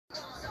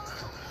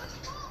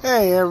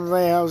Hey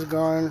everybody, how's it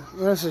going?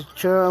 This is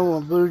Chum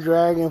with Blue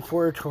Dragon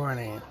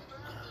 420.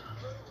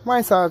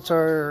 My thoughts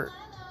are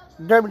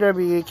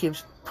WWE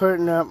keeps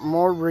putting up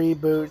more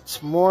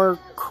reboots, more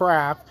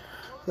crap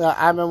that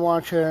I've been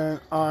watching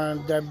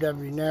on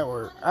WWE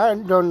Network. I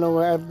don't know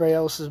what everybody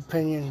else's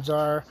opinions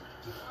are,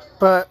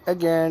 but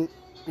again,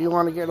 you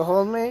want to get a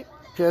hold of me?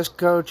 Just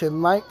go to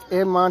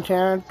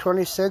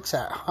MikeInMontana26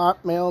 at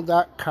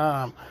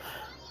hotmail.com.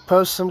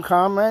 Post some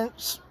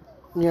comments,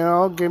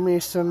 give me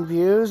some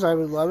views. I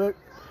would love it.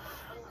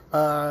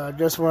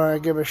 Just want to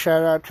give a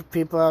shout out to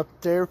people out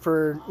there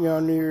for,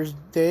 New Year's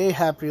Day.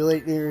 Happy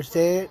late New Year's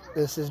Day.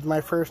 This is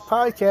my first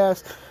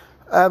podcast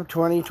of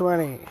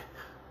 2020.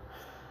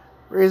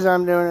 Reason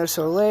I'm doing it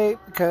so late,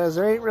 because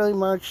there ain't really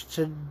much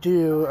to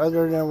do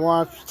other than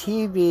watch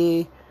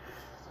TV,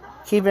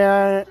 keep an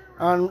eye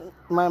on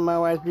my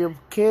wife's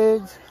beautiful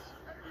kids,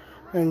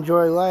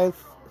 enjoy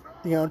life,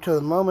 to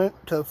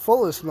the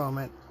fullest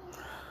moment.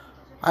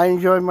 I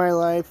enjoy my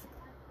life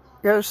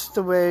just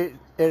the way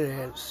it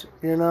is,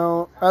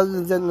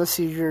 other than the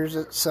seizures,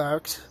 it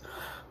sucks.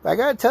 But I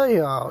gotta tell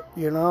y'all,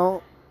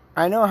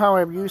 I know how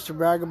I used to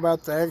brag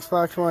about the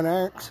Xbox One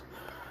X.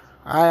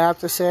 I have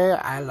to say,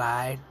 I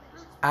lied.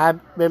 I've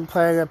been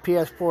playing a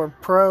PS4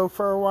 Pro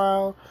for a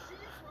while,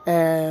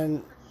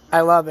 and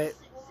I love it.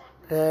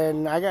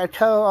 And I gotta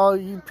tell all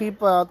you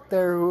people out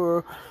there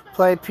who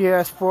play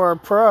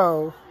PS4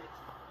 Pro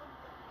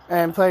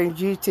and playing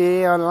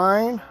GTA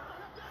Online,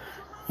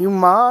 you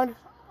mod,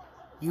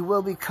 you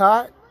will be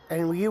caught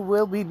and you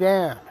will be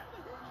banned.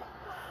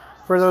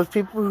 For those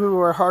people who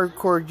are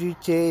hardcore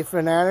GTA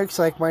fanatics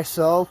like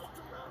myself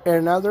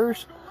and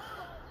others,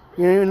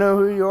 you know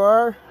who you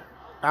are.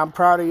 I'm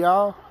proud of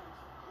y'all.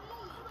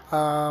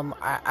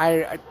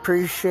 I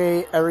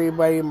appreciate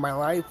everybody in my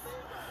life,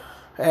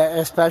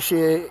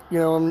 especially,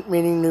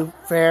 meeting new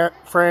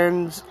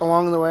friends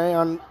along the way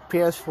on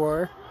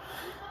PS4.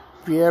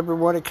 If you ever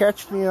want to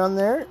catch me on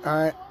there,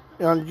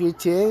 on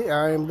GTA,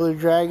 I am Blue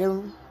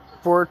Dragon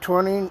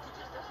 420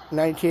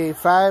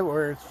 1985,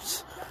 or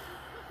it's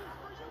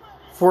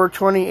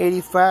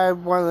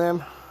 42085, one of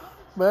them.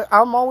 But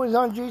I'm always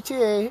on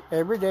GTA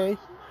every day.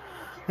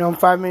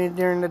 5 minutes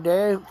during the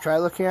day, try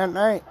looking at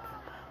night.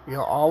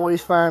 You'll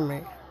always find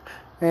me.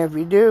 And if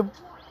you do,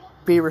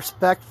 be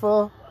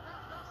respectful.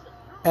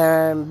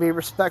 And be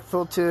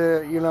respectful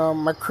to,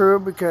 my crew,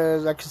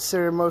 because I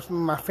consider most of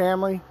them my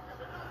family.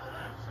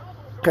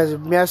 Because if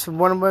you mess with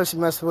one of us, you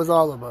mess with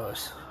all of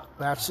us.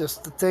 That's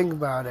just the thing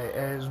about it,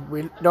 is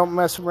we don't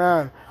mess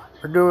around.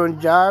 We're doing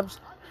jobs.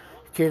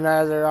 You can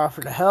either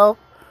offer to help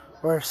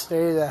or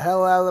stay the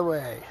hell out of the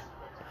way.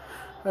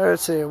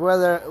 Let's see, what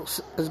else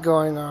is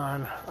going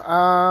on?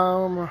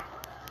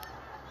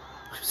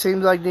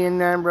 Seems like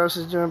Dean Ambrose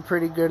is doing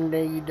pretty good in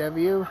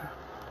AEW.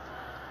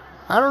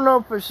 I don't know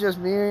if it's just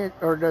me,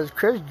 or does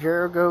Chris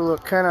Jericho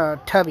look kind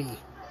of tubby,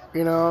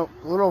 a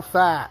little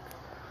fat.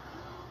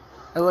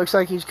 It looks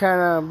like he's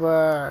kind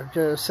of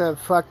just said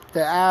fuck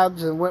the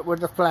abs and went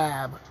with the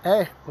flab.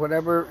 Hey,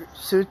 whatever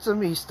suits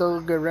him, he's still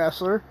a good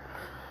wrestler.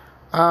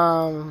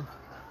 I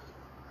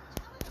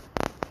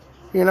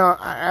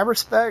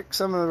respect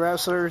some of the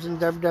wrestlers in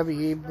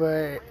WWE,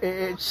 but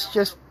it's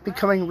just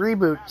becoming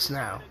reboots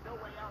now.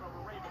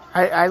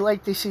 I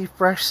like to see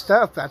fresh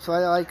stuff. That's what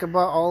I like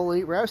about All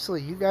Elite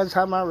Wrestling. You guys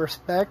have my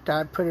respect.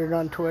 I'd put it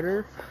on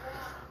Twitter.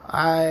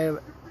 I'm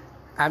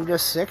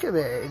just sick of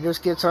it. It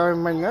just gets on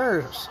my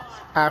nerves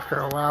after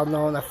a while,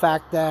 knowing the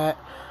fact that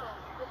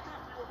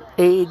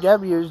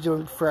AEW is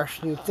doing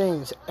fresh new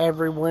things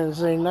every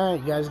Wednesday night.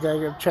 You guys gotta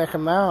go check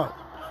them out.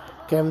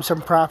 Give them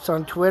some props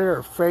on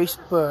Twitter,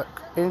 Facebook,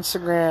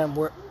 Instagram,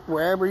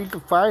 wherever you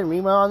can find them.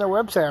 Email on their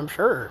website, I'm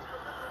sure.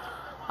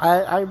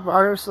 I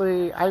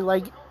honestly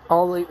like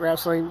All Elite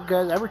Wrestling,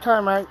 because every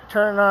time I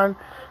turn on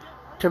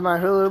to my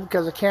Hulu,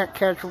 because I can't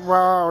catch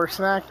Raw or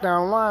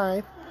SmackDown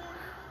live,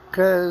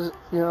 because,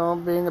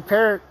 being a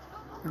parent,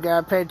 you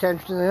gotta pay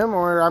attention to them,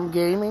 or I'm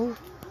gaming.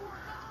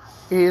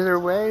 Either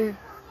way,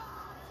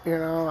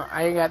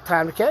 I ain't got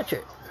time to catch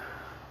it.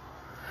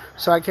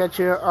 So I catch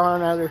it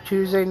on either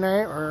Tuesday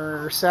night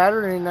or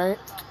Saturday night,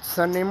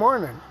 Sunday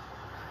morning.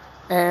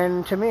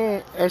 And to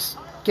me, it's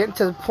getting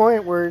to the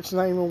point where it's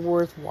not even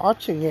worth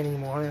watching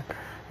anymore.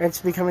 It's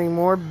becoming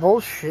more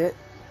bullshit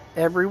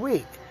every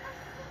week.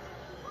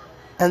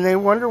 And they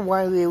wonder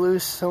why they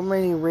lose so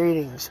many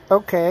ratings.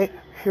 Okay,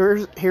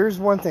 here's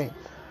one thing.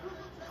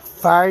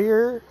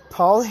 Fire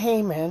Paul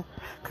Heyman,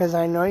 because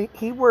I know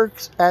he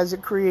works as a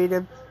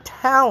creative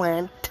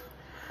talent.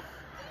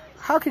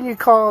 How can you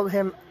call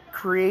him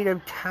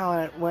creative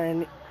talent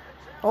when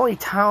only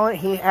talent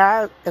he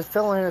has is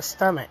filling his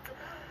stomach?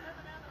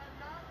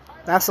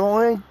 That's the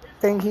only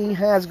thing he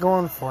has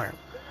going for him.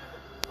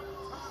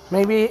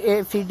 Maybe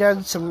if he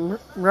does some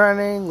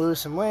running,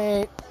 lose some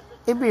weight,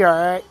 he'd be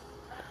alright.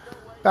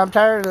 But I'm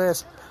tired of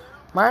this.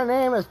 My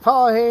name is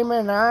Paul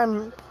Heyman, and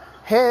I'm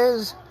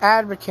his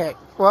advocate.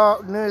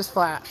 Well,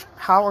 newsflash.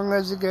 How long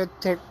is it going to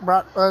take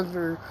Brock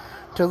Lesnar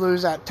to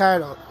lose that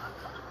title?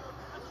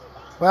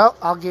 Well,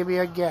 I'll give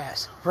you a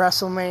guess.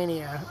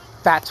 WrestleMania.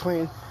 That's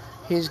when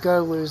he's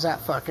going to lose that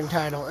fucking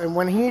title. And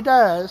when he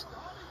does,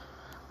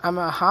 I'm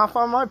going to hop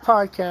on my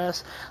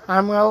podcast.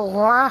 I'm going to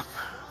laugh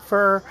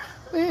for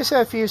at least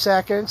a few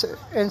seconds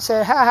and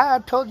say, ha, I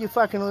told you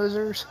fucking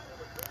losers.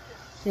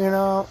 You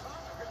know,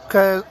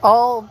 because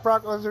all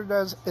Brock Lesnar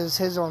does is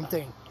his own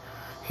thing.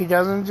 He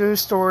doesn't do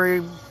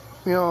story,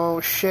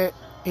 shit.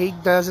 He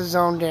does his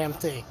own damn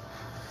thing.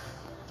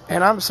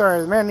 And I'm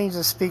sorry, the man needs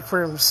to speak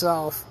for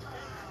himself.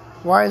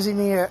 Why does he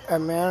need a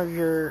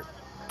manager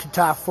to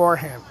talk for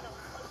him?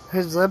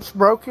 His lips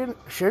broken?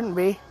 Shouldn't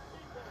be.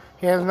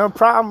 He has no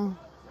problem.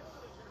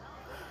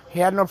 He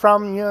had no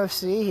problem in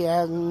UFC. He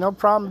had no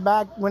problem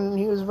back when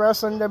he was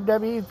wrestling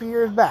WWE a few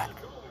years back.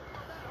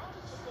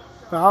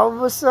 But all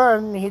of a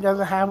sudden, he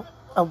doesn't have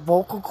a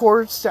vocal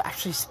cords to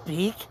actually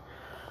speak?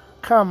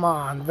 Come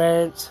on,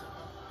 Vince.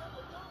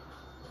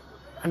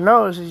 I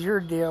know this is your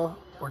deal,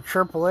 or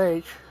Triple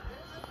H.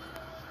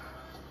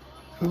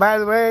 And by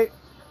the way,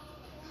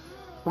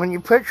 when you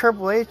put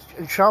Triple H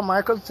and Shawn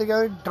Michaels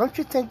together, don't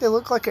you think they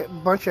look like a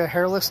bunch of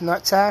hairless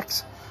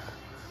nutsacks?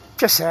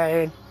 Just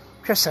saying.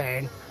 Just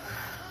saying.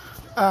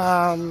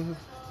 To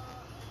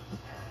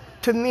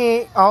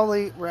me, All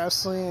Elite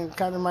Wrestling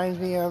kind of reminds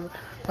me of,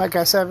 like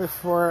I said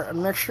before, a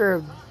mixture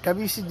of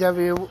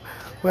WCW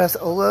with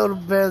a little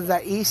bit of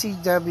that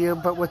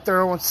ECW, but with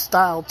their own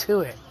style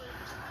to it,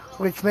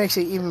 which makes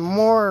it even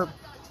more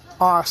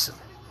awesome.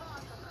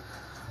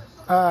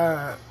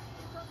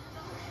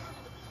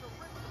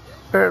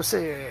 Let's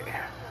see.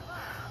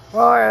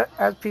 Well,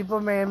 as people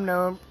may have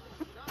known,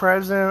 the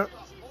president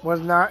was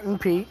not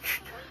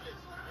impeached.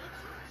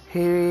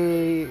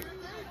 He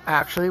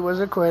actually was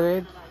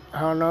acquitted. I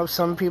don't know if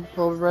some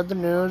people read the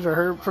news or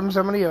heard from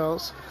somebody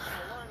else,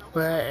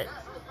 but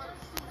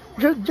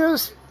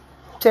just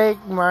take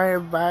my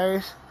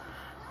advice.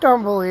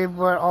 Don't believe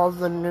what all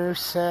the news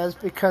says,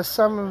 because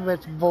some of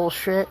it's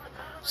bullshit.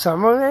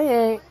 Some of it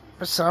ain't,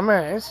 but some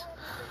is.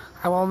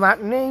 I will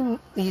not name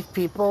these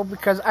people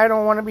because I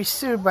don't want to be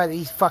sued by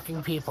these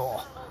fucking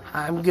people.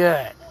 I'm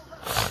good.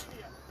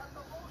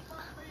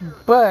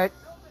 But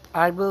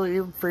I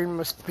believe in freedom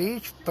of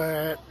speech,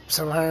 but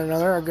somehow or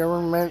another our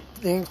government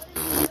thinks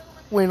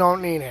we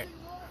don't need it.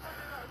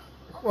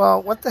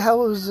 Well, what the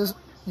hell is this,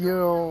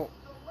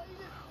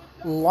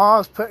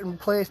 laws put in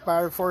place by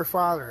our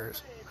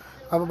forefathers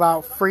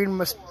about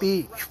freedom of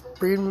speech,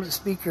 freedom to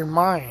speak your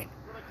mind?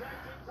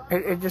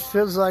 It just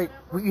feels like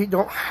we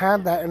don't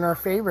have that in our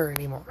favor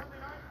anymore.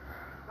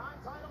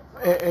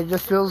 It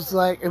just feels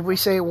like if we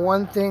say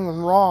one thing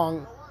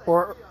wrong,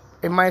 or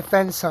it might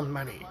offend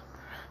somebody,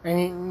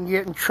 and you can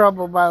get in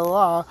trouble by the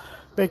law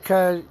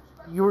because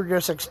you were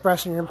just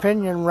expressing your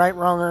opinion, right,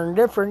 wrong, or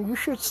indifferent. You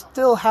should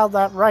still have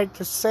that right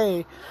to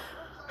say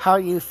how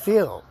you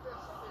feel.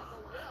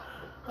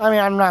 I mean,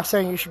 I'm not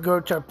saying you should go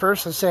to a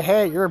person and say,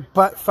 hey, you're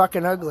butt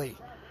fucking ugly.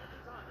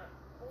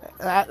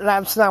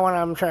 That's not what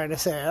I'm trying to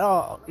say at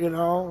all, If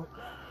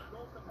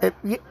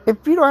you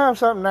don't have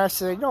something nice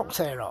to say, don't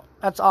say it all.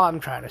 That's all I'm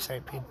trying to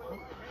say, people.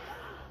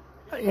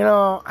 I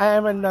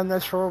haven't done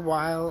this for a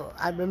while.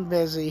 I've been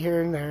busy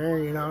here and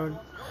there,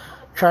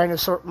 trying to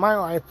sort my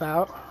life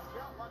out.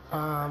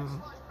 I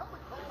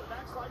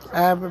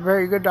have a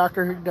very good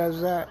doctor who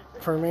does that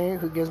for me,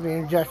 who gives me an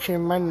injection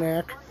in my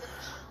neck.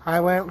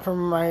 I went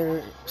from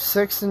my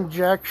 6th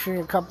injection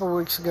a couple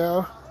weeks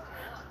ago,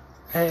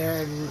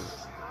 and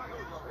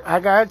I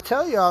gotta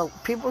tell y'all,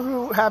 people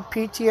who have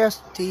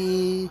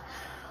PTSD,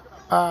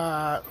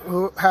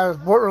 who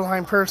have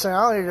borderline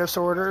personality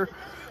disorder,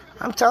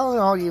 I'm telling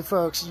all you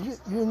folks,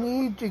 you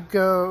need to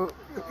go,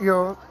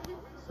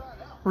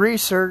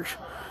 research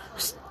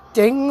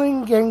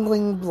Stingling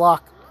Gangling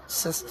Block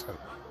System.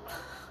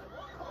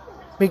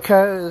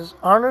 Because,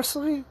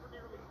 honestly,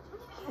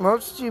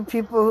 most of you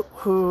people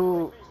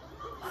who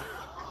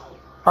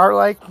are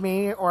like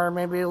me, or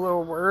maybe a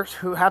little worse,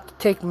 who have to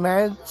take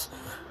meds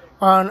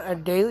on a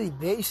daily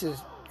basis,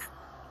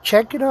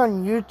 check it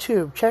on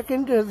YouTube. Check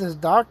into this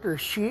doctor.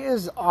 She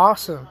is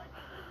awesome.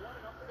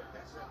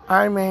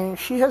 I mean,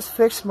 she has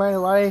fixed my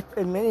life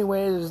in many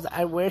ways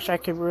I wish I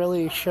could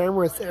really share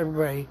with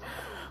everybody.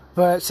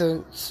 But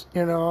since,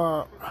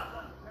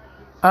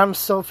 I'm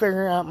still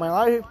figuring out my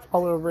life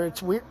all over,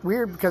 it's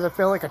weird because I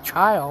feel like a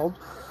child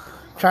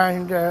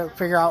trying to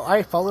figure out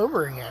life all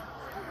over again.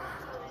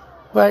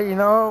 But,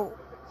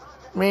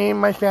 me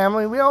and my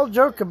family, we all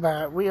joke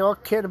about it. We all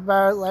kid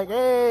about it, like,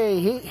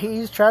 hey,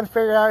 he's trying to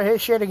figure out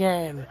his shit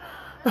again.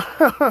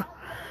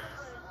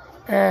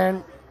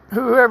 And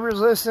whoever's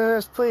listening to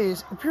this,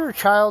 please, if you're a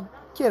child,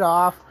 get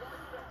off.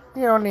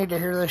 You don't need to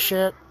hear this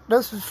shit.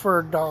 This is for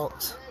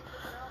adults.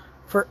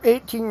 For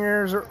 18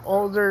 years or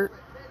older,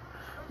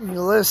 you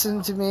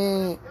listen to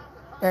me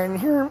and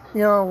hear,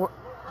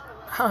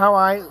 how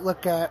I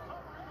look at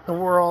the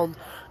world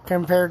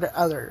compared to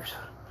others.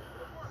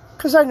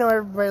 Because I know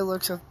everybody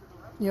looks at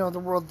the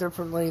world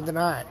differently than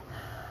I.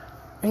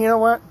 And you know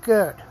what?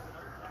 Good.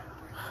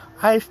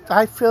 I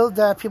feel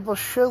that people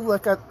should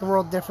look at the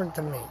world different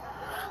than me.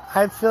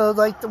 I feel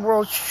like the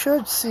world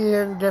should see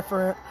it in a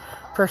different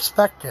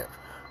perspective.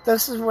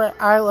 This is where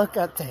I look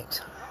at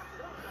things.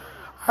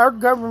 Our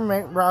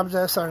government robs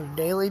us on a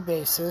daily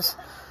basis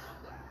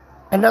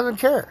and doesn't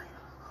care.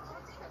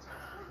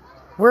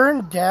 We're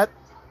in debt,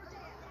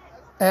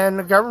 and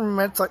the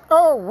government's like,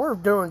 oh, we're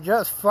doing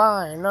just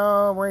fine.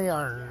 No, we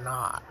are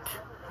not.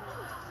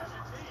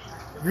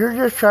 You're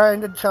just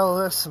trying to tell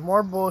us some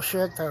more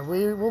bullshit that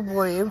we will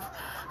believe,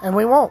 and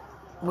we won't,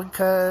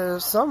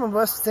 because some of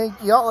us think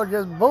y'all are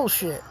just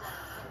bullshit.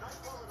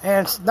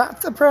 And it's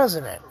not the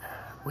president.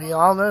 We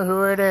all know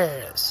who it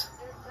is.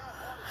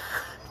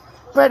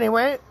 But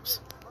anyway,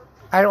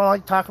 I don't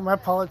like talking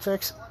about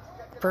politics.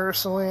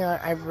 Personally,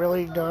 I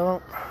really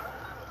don't.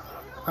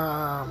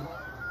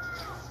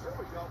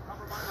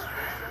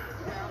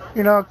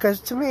 Because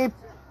to me,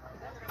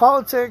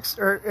 politics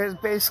is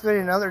basically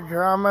another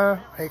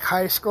drama, like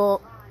high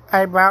school.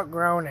 I've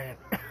outgrown it.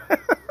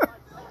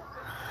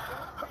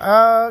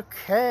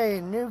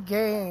 Okay, new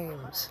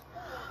games.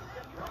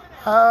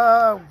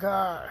 Oh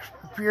gosh,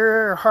 if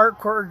you're a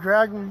hardcore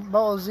Dragon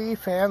Ball Z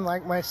fan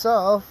like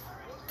myself,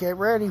 get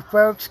ready,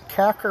 folks.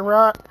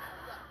 Kakarot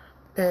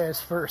is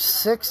for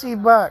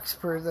 $60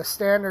 for the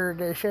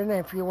standard edition.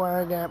 If you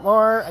want to get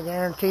more, I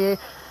guarantee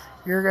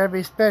you're going to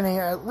be spending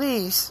at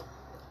least,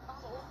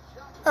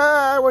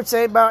 I would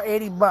say about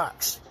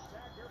 $80.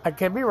 I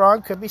could be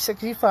wrong, could be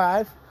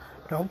 65.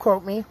 Don't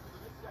quote me.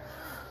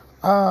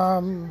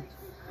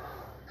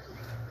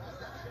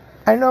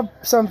 I know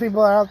some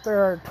people out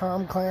there are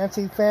Tom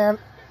Clancy fan.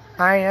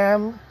 I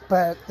am,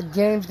 but the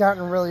game's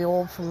gotten really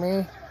old for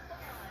me.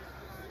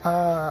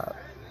 I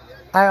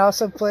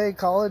also play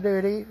Call of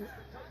Duty.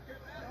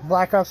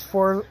 Black Ops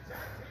 4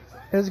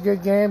 is a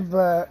good game,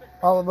 but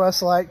all of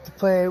us like to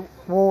play World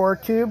War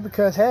II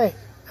because, hey,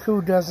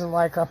 who doesn't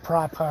like a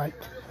prop hunt?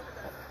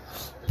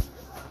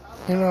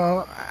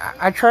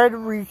 I try to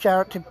reach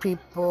out to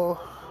people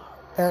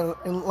and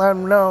let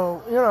them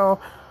know,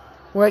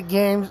 what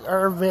games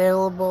are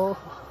available.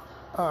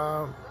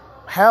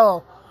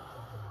 Hell,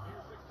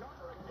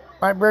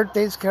 my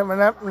birthday's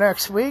coming up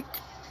next week.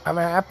 I'm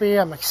happy,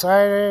 I'm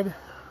excited.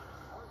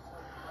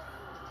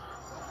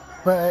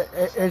 But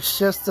it's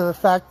just the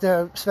fact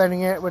of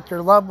spending it with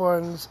your loved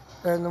ones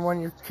and the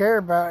one you care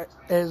about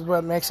is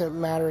what makes it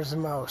matters the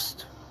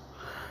most.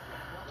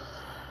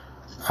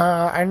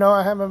 I know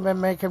I haven't been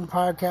making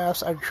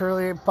podcasts. I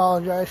truly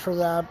apologize for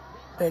that.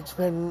 It's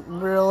been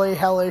really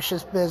hellishly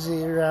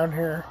busy around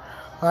here.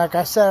 Like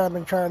I said, I've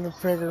been trying to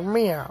figure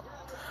me out.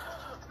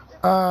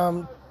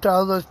 To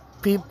all those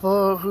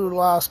people who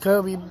lost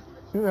Kobe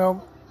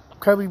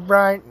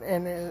Bryant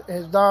and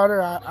his daughter,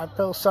 I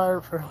feel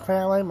sorry for the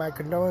family. My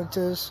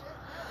condolences.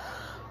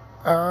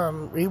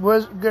 He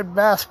was a good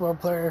basketball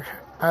player.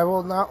 I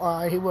will not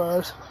lie, he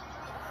was.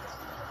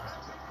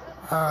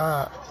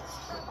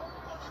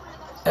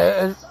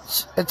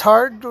 It's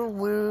hard to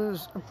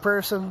lose a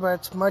person, but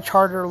it's much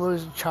harder to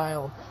lose a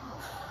child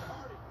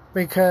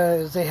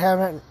because they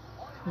haven't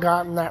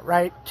gotten that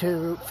right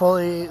to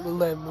fully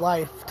live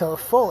life to the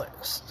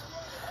fullest.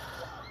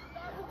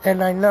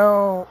 And I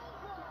know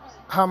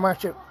how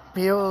much it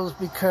feels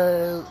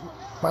because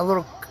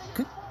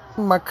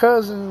my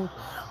cousin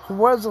who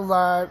was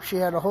alive, she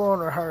had a hole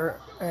in her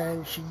heart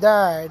and she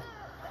died,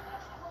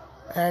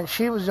 and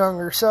she was young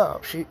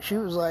herself. She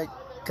was like,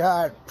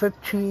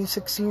 15,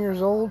 16 years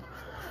old,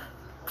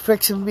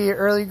 fixing to be an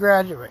early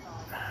graduate.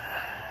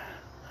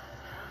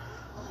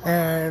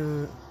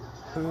 And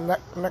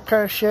that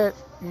kind of shit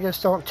you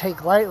just don't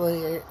take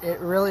lightly. It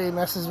really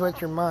messes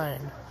with your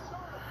mind.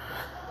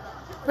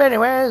 But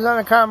anyways, on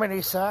the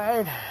comedy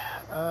side,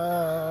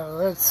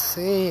 let's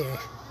see.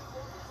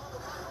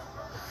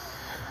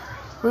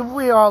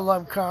 We all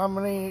love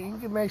comedy.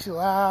 It makes you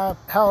laugh.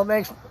 Hell, it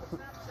makes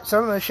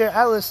some of the shit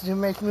I listen to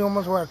makes me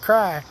almost want to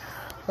cry.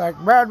 Like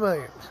Brad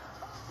Williams.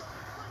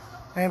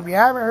 And if you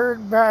haven't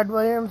heard Brad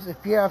Williams,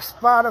 if you have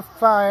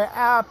Spotify,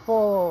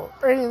 Apple,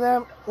 or any of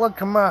them, look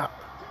him up.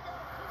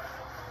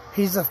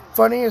 He's the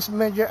funniest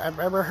midget I've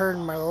ever heard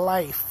in my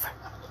life.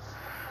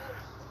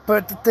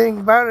 But the thing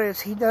about it is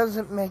he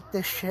doesn't make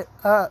this shit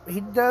up. He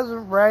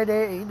doesn't write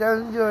it. He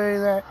doesn't do any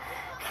of that.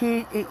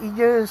 He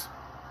just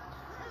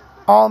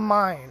all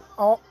mind,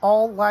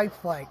 all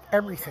lifelike,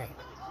 everything.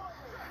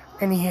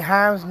 And he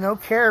has no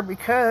care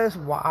because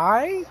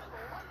why?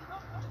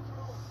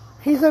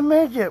 He's a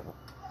midget.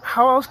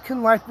 How else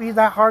can life be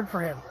that hard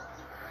for him?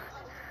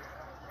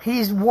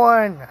 He's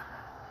one.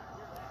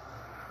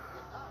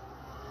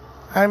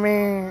 I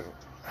mean,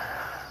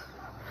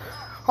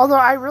 although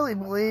I really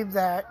believe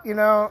that, him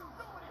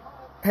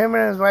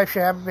and his wife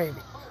should have a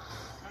baby.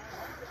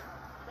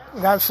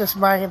 That's just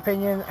my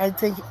opinion. I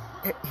think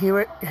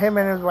him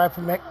and his wife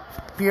would make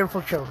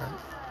beautiful children.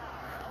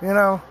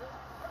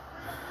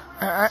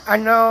 I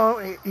know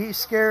he's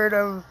scared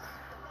of,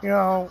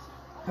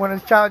 when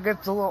his child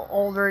gets a little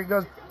older, he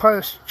goes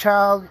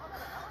post-child,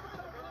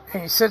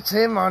 and he sits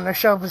him on the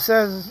shelf and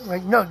says,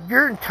 no,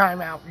 you're in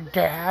timeout,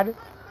 Dad.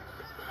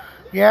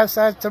 Yes,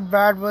 that's a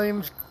Brad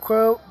Williams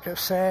quote,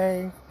 just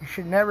saying, you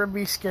should never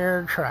be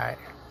scared, try.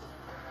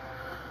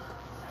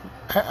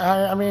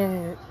 I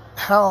mean,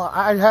 hell,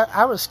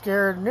 I was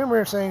scared of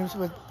numerous things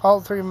with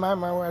all three of my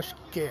wife's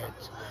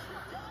kids.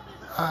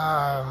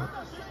 Um,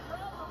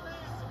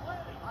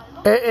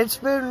 it's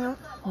been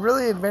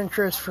really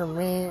adventurous for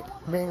me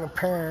being a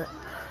parent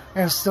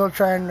and still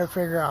trying to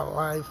figure out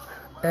life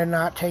and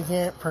not taking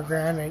it for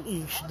granted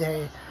each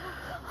day.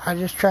 I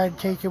just try to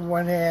take it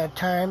one day at a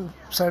time.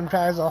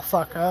 Sometimes I'll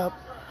fuck up,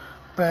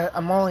 but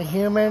I'm only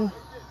human.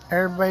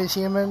 Everybody's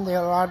human.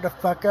 They're allowed to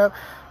fuck up,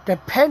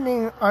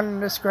 depending on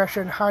the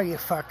discretion how you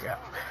fuck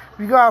up.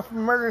 If you go out and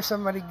murder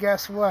somebody,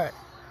 guess what?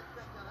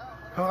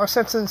 Well,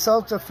 since in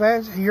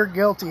self-defense, you're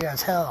guilty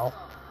as hell.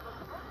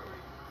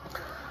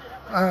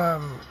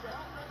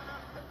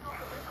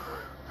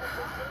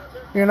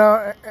 You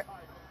know,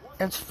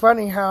 it's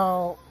funny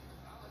how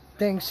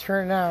things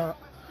turn out.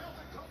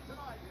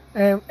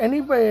 And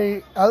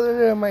anybody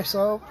other than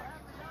myself,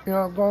 you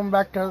know, going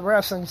back to the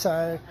wrestling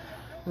side,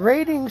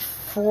 ratings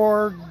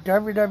for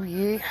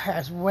WWE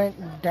has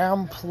went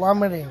down,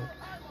 plummeting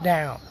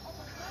down.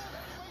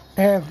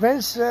 And if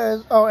Vince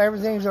says, oh,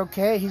 everything's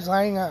okay, he's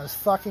lying on his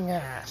fucking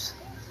ass.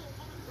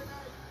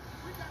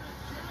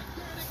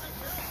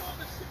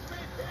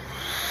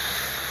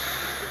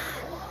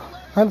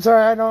 I'm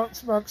sorry, I don't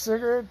smoke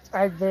cigarettes,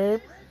 I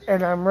vape,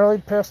 and I'm really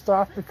pissed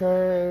off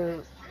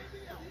because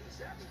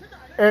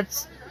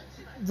it's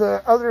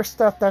the other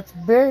stuff that's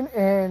been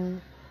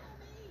in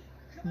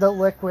the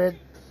liquid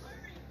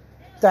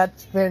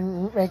that's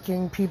been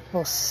making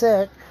people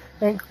sick.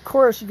 And of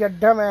course, you got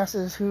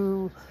dumbasses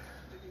who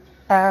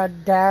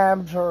add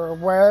dabs or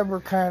whatever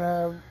kind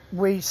of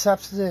weed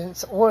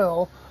substance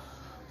oil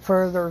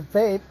for their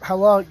vape.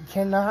 Hello, you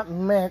cannot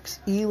mix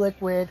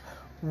e-liquid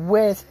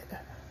with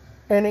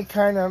any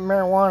kind of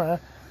marijuana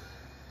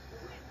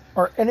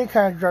or any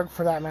kind of drug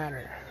for that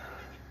matter.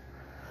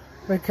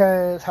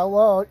 Because,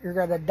 hello, you're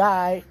going to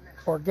die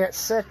or get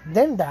sick,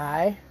 then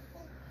die.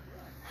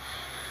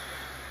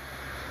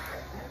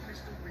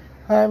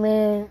 I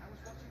mean,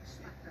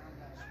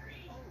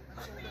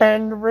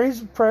 and to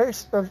raise the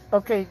price of,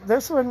 okay,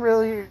 this one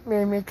really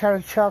made me kind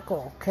of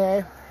chuckle,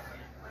 okay?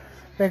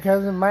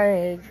 Because of my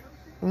age,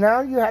 now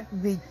you have to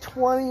be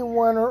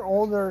 21 or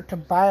older to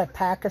buy a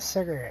pack of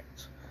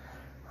cigarettes.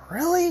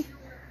 Really?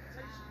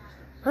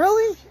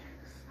 Really?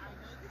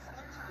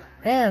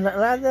 Man,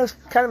 that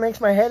just kind of makes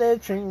my head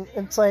itch, and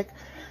it's like,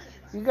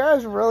 you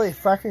guys are really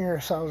fucking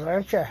yourselves,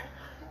 aren't you?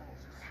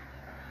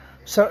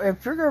 So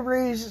if you're going to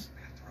raise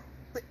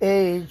the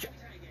age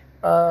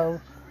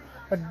of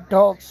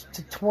adults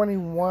to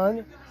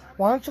 21,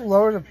 why don't you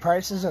lower the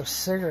prices of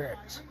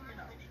cigarettes?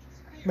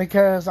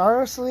 Because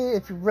honestly,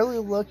 if you really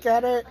look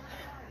at it,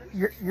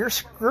 you're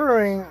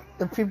screwing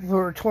the people who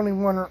are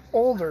 21 or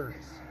older.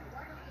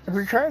 If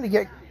you're trying to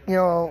get, you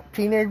know,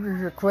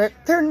 teenagers to quit,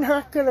 they're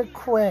not going to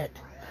quit.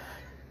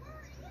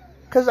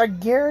 Because I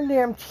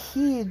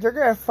guarantee they're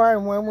going to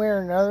find one way or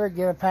another to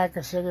get a pack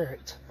of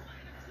cigarettes.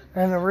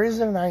 And the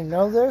reason I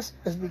know this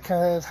is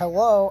because,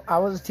 hello, I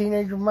was a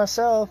teenager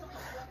myself.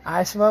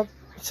 I smoked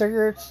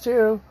cigarettes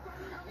too.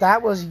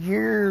 That was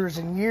years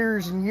and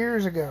years and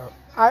years ago.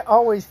 I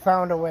always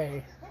found a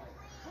way.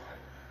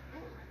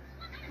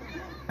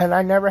 And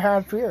I never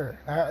had fear.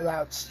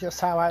 That's just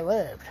how I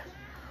lived.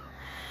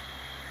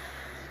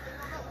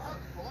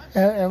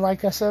 And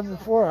like I said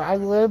before, I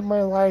live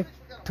my life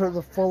to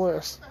the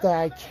fullest that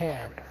I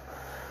can.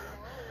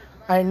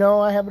 I know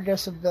I have a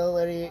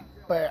disability,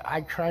 but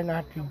I try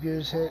not to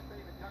use it.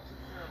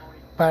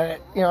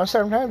 But, you know,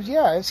 sometimes,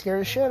 yeah, it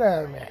scares the shit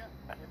out of me.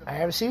 I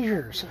have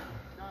seizures.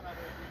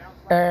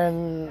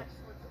 And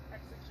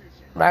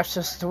that's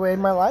just the way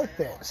my life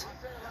is.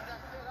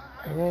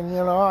 And, you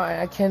know,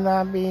 I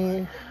cannot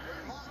be,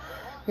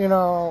 you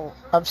know,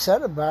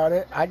 upset about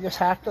it. I just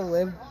have to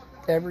live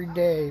every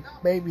day,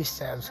 baby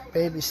steps,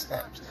 baby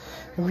steps.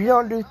 If you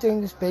don't do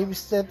things baby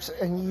steps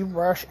and you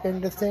rush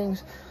into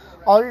things,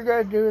 all you're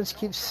going to do is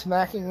keep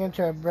smacking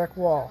into a brick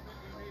wall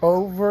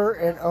over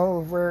and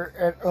over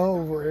and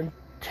over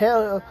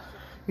until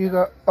you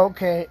go,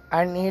 okay,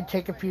 I need to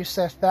take a few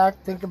steps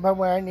back, think about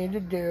what I need to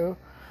do,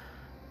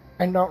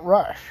 and don't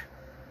rush.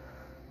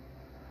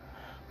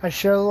 I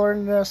should have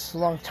learned this a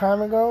long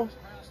time ago.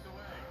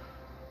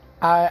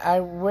 I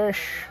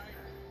wish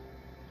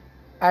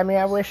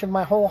in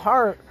my whole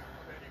heart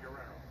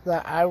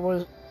that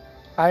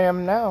I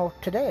am now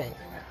today.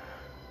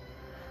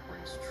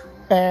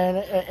 And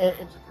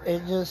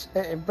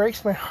it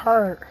breaks my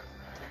heart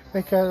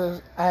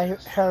because I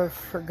have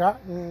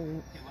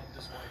forgotten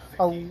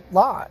a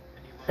lot,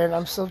 and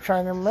I'm still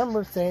trying to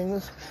remember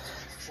things,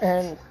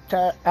 and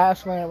to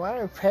ask my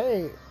wife,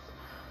 hey,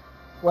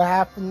 what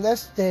happened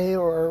this day,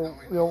 or,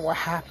 you know, what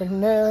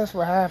happened this,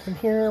 what happened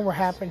here,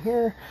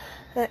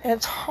 and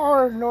it's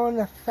hard knowing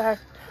the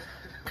fact,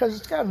 because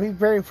it's got to be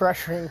very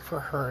frustrating for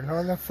her,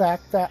 knowing the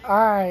fact that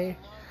I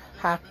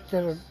have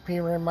to be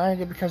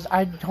reminded because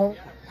I don't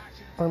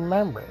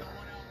remember.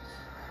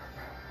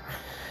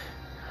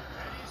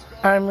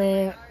 I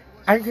mean,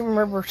 I can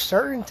remember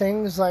certain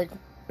things like,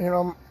 you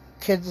know,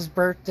 kids'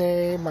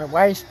 birthday, my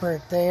wife's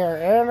birthday, our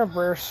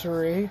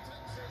anniversary,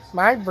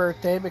 my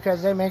birthday,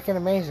 because they make it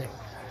amazing.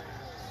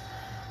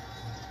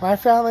 My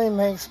family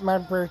makes my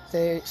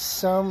birthday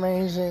so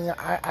amazing.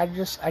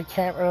 I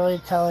can't really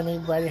tell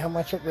anybody how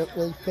much it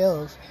really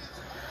feels.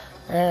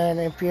 And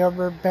if you've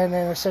ever been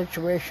in a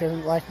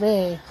situation like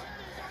me,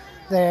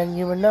 then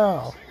you would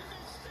know.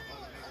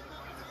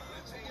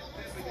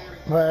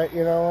 But,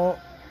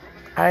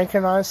 I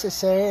can honestly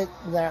say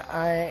that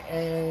I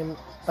am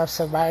a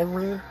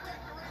survivor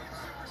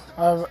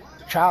of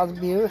child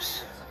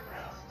abuse.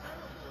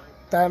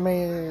 That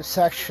means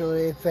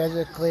sexually,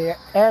 physically,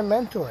 and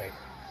mentally.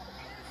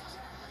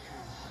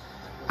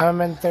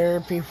 I'm in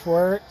therapy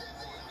for it.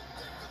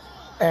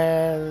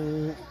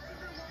 And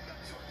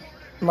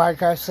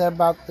like I said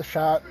about the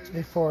shots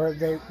before,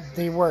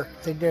 they work,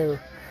 they do.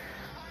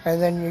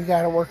 And then you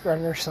gotta work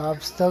on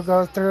yourself. Still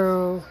go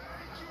through,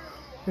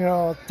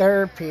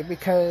 therapy,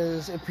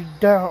 because if you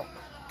don't,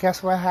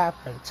 guess what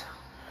happens?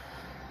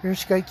 You're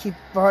just gonna keep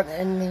on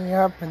ending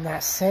up in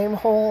that same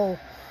hole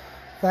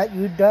that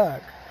you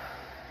dug.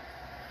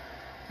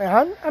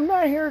 And I'm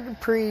not here to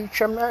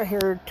preach. I'm not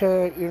here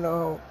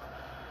to,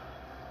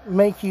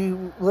 make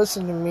you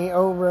listen to me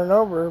over and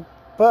over.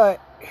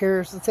 But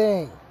here's the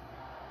thing.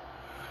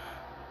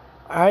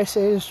 I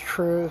say the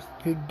truth.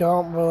 You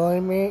don't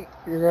believe me,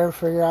 you're going to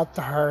figure out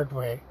the hard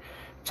way.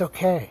 It's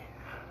okay.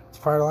 It's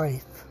part of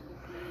life.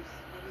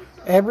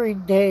 Every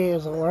day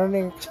is a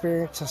learning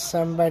experience of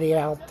somebody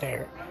out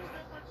there.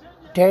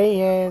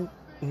 Day in,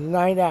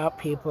 night out,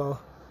 people.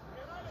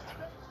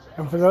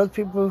 And for those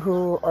people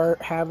who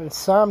have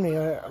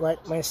insomnia,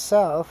 like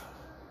myself,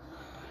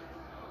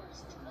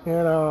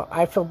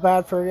 I feel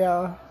bad for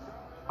y'all.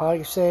 All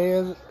you say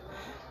is,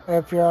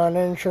 if you're on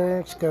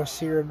insurance, go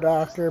see your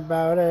doctor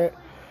about it.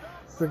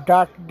 If your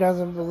doctor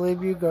doesn't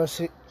believe you,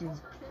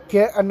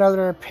 get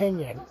another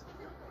opinion.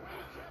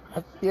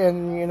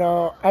 And,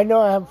 I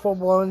know I have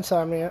full-blown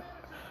insomnia.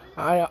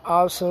 I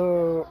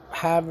also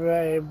have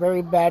a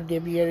very bad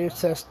deviated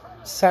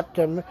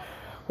septum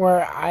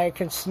where I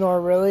can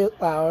snore really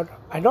loud.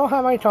 I don't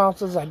have my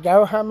tonsils. I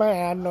don't have my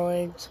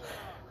adenoids.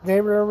 They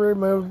were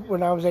removed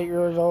when I was 8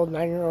 years old,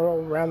 9 years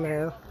old, around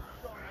there.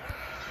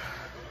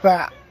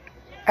 But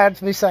that's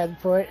beside the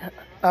point.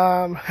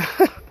 I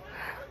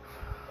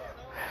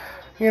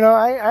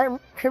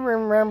can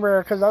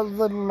remember, because I was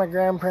living with my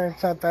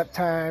grandparents at that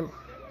time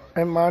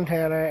in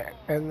Montana,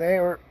 and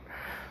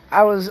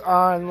I was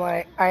on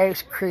like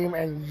ice cream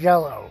and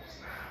Jello.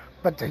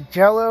 But the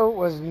Jello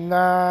was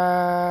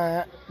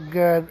not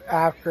good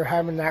after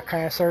having that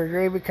kind of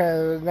surgery,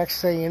 because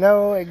next thing you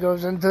know, it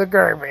goes into the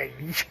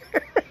garbage.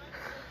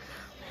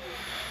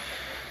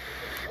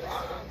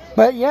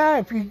 But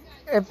yeah,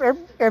 if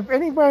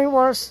anybody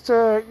wants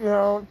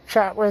to,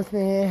 chat with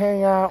me,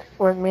 hang out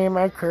with me and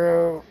my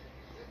crew,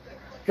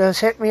 just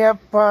hit me up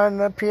on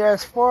the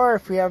PS4.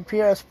 If you have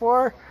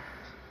PS4,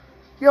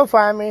 you'll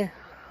find me.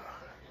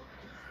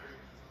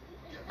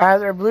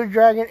 Either Blue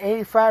Dragon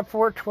 85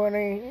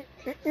 420,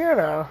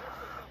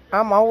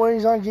 I'm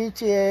always on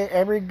GTA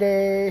every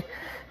day,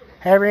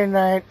 every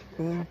night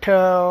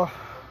until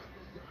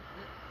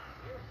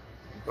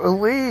at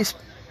least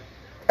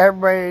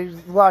everybody's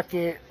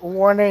lucky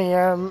 1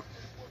 a.m.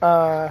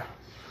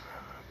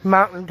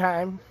 Mountain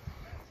Time.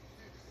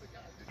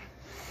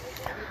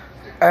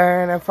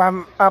 And if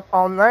I'm up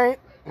all night,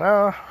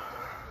 well,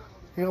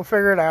 you'll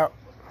figure it out.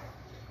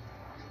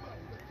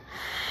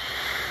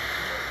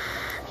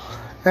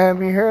 And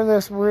if you hear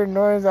this weird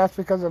noise, that's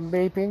because I'm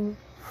vaping.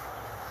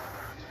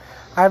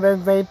 I've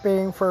been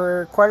vaping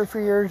for quite a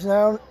few years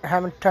now. I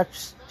haven't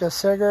touched a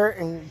cigarette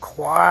in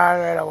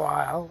quite a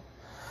while.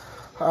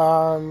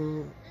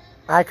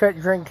 I quit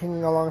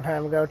drinking a long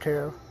time ago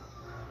too.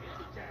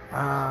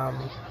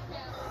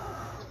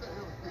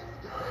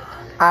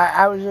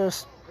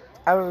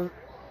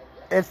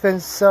 It's been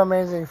so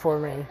amazing for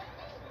me.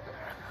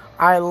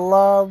 I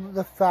love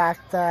the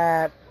fact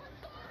that,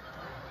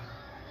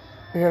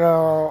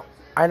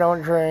 I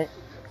don't drink,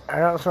 I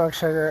don't smoke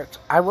cigarettes.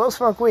 I will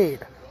smoke weed.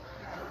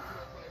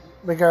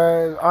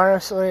 Because,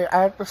 honestly,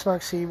 I have to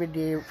smoke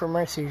CBD for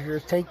my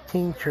seizures, take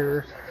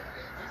tincture,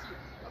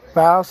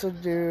 but I also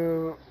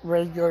do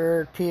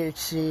regular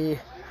THC,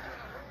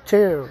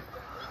 too.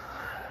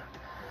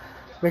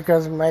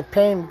 Because of my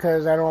pain,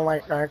 because I don't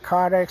like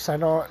narcotics, I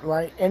don't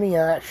like any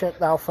of that shit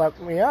that'll fuck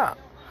me up.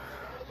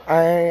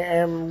 I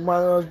am one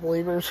of those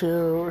believers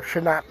who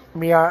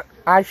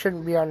I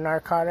shouldn't be on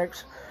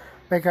narcotics,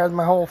 because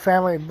my whole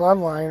family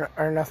bloodline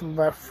are nothing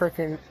but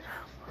freaking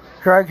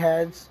drug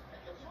heads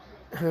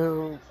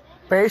who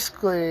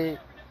basically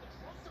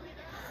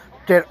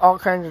did all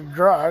kinds of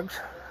drugs.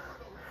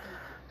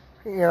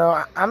 I'm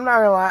not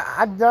gonna lie,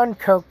 I've done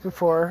coke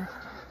before,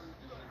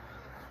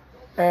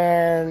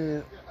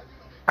 and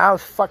I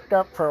was fucked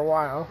up for a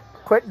while.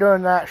 Quit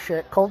doing that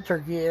shit. Cold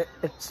turkey,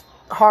 it's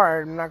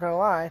hard, I'm not gonna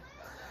lie.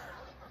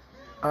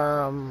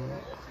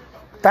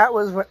 That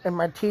was in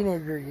my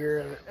teenager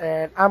years,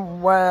 and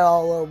I'm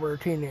well over a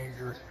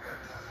teenager.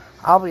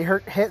 I'll be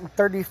hitting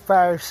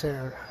 35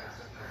 soon.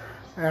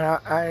 And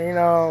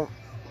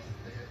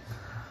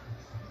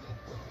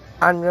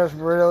I'm just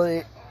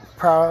really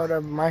proud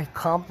of my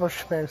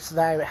accomplishments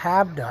that I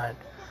have done.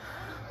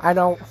 I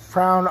don't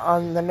frown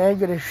on the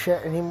negative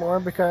shit anymore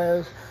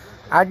because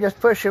I just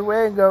push it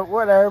away and go,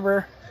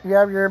 whatever. You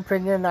have your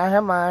opinion, I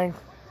have mine.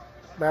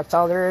 That's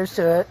all there is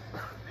to it.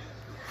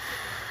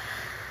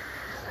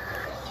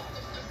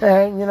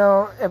 And, you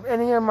know, if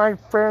any of my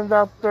friends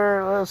out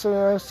there listen to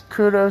this,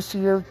 kudos to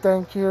you,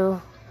 thank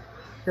you.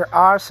 You're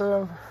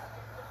awesome.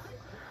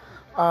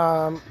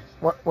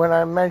 When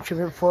I mentioned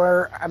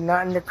before, I'm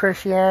not into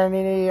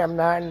Christianity, I'm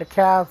not into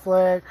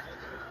Catholic,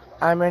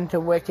 I'm into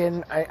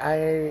Wiccan.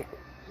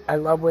 I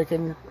love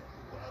Wiccan.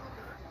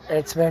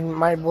 It's been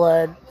my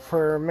blood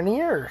for many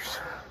years.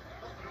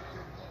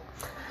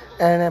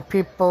 And if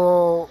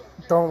people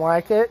don't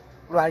like it,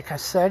 like I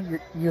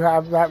said, you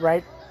have that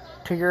right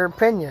to your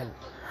opinion.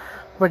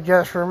 But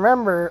just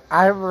remember,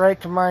 I have a right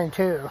to mine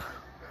too.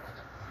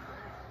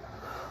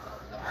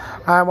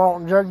 I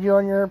won't judge you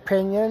on your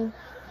opinion,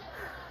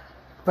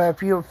 but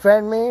if you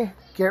offend me,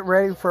 get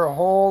ready for a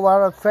whole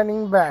lot of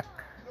offending back.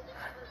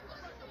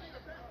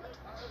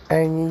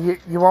 And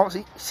you won't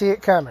see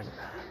it coming.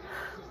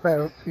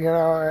 But, you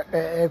know,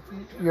 if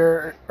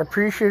you're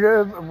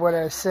appreciative of what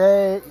I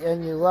say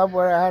and you love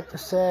what I have to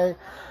say,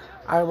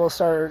 I will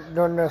start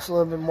doing this a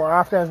little bit more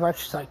often, as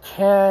much as I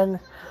can.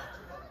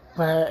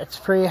 But it's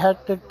pretty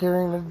hectic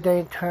during the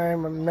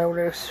daytime, I've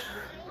noticed.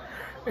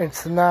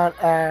 It's not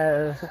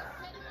as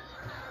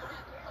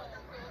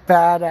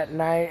bad at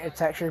night.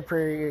 It's actually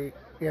pretty,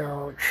 you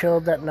know,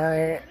 chilled at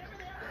night.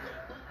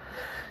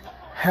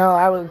 Hell,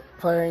 I was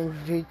playing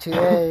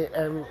GTA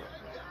and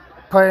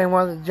playing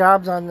one of the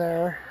jobs on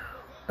there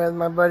with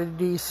my buddy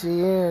DC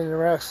and the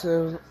rest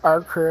of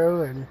our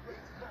crew. And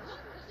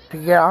to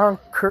get on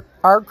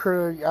our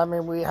crew, I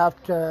mean, we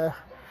have to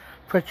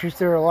put you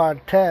through a lot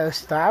of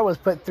tests. I was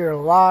put through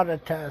a lot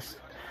of tests.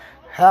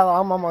 Hell,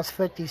 I'm almost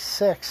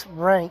 56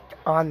 ranked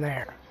on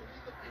there.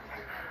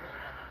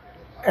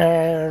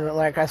 And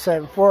like I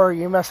said before,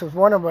 you mess with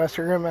one of us,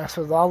 you're going to mess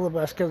with all of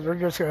us, because we're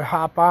just going to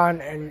hop on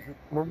and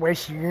we're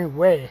wasting your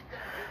way.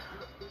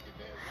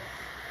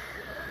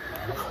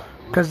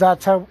 Because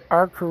that's how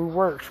our crew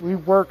works. We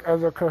work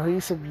as a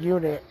cohesive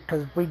unit.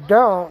 Because if we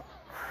don't,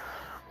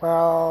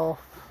 well,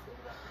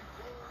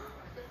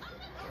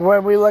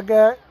 what we look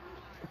at,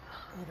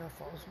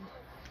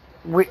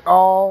 we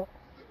all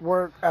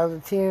work as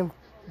a team.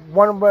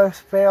 One of us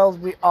fails,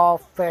 we all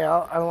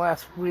fail,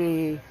 unless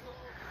we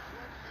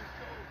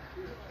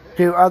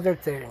do other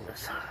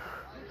things.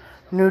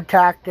 New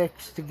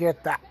tactics to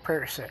get that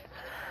person.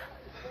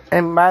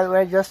 And by the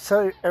way, just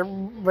so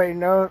everybody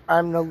knows,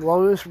 I'm the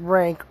lowest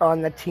rank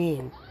on the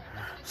team.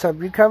 So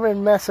if you come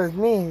and mess with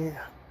me,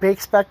 be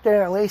expecting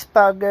at least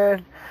about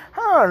good,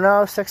 I don't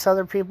know, 6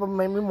 other people,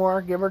 maybe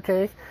more, give or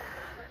take,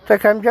 to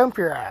come jump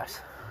your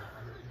ass.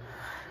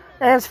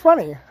 And it's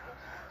funny.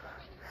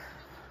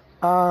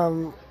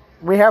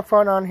 We have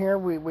fun on here.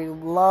 We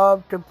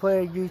love to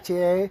play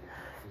GTA.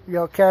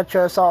 You'll catch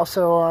us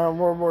also on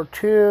World War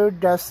II,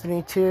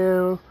 Destiny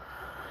 2.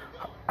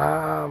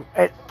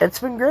 It's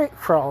been great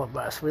for all of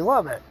us. We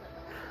love it.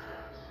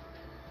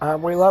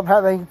 We love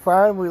having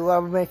fun. We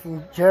love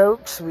making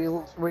jokes. We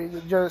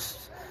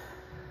just,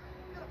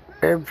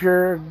 if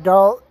you're an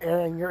adult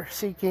and you're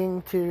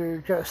seeking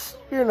to just,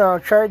 you know,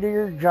 try to do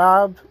your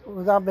job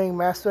without being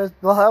messed with,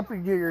 they'll help you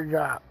do your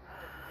job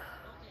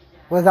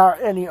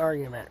without any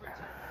argument.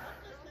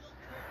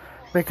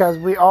 Because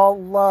we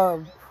all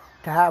love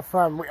to have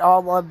fun. We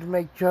all love to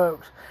make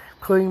jokes,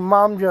 including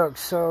mom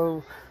jokes.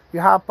 So you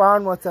hop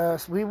on with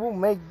us, we will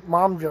make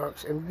mom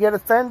jokes. If you get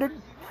offended,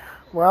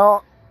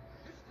 well,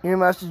 you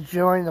must have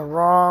joined the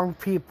wrong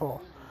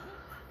people.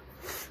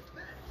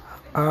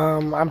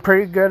 I'm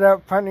pretty good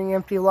at finding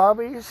empty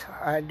lobbies.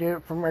 I do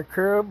it for my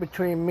crew,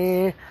 between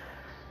me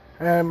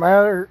and my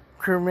other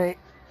crewmate,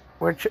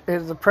 which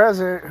is the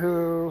president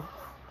who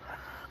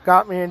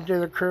got me into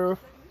the crew.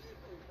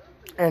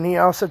 And he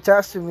also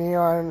tested me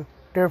on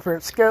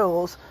different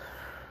skills,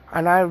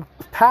 and I've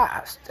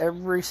passed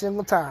every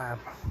single time.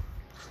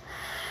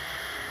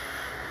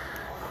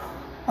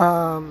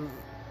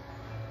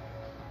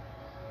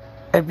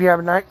 If you have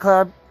a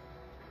nightclub,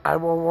 I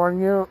will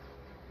warn you,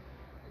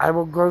 I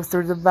will go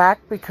through the back,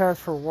 because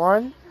for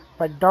one,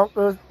 if I don't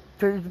go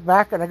through the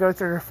back and I go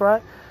through the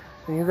front,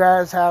 and you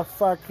guys have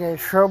fucking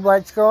strobe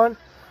lights going,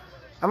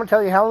 I'm gonna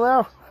tell you hell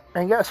no.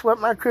 And guess what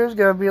my crew's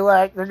gonna be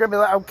like? They're gonna be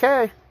like,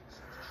 okay.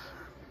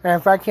 And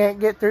if I can't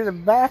get through the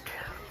back,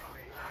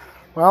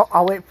 well,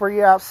 I'll wait for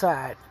you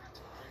outside.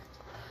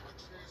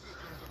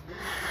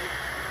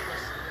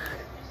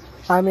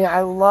 I mean,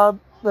 I love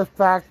the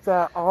fact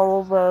that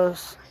all of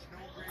us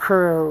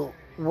crew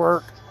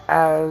work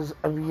as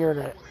a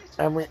unit,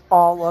 and we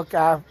all look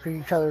after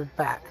each other's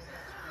back.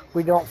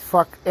 We don't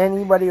fuck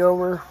anybody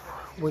over.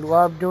 We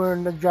love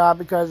doing the job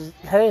because,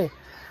 hey,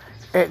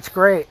 it's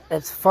great.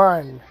 It's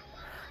fun.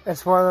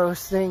 It's one of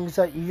those things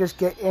that you just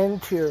get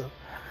into.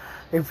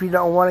 If you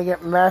don't want to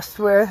get messed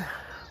with,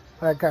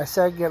 like I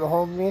said, get a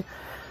hold of me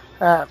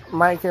at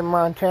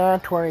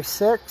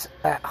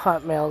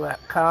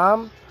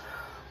MikeandMontana26@hotmail.com.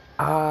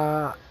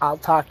 I'll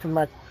talk to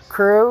my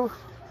crew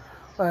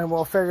and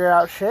we'll figure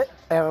out shit.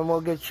 and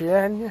we'll get you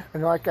in.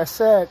 And like I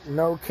said,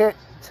 no kicks.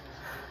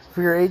 If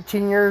you're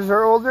 18 years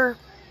or older,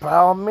 by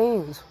all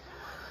means.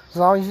 As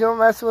long as you don't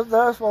mess with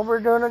us while we're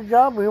doing a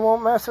job, we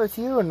won't mess with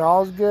you, and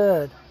all's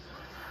good.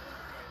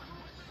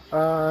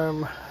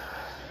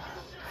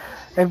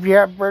 If you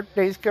have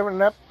birthdays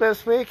coming up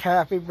this week,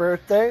 happy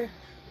birthday.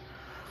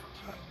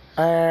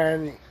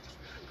 And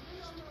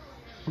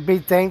be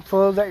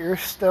thankful that you're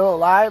still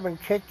alive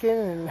and kicking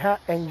and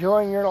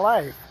enjoying your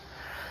life.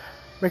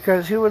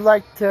 Because who would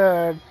like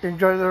to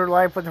enjoy their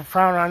life with a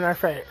frown on their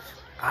face?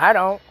 I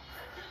don't.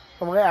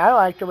 I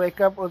like to wake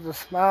up with a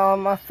smile on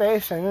my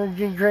face, an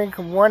energy drink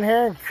in one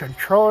hand,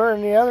 controller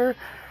in the other,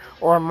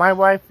 or my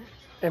wife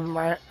in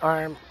my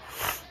arm.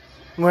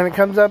 When it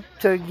comes up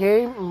to a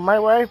game, my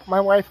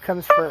wife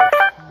comes first.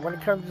 When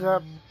it comes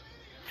up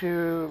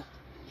to,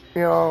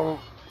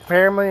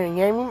 family and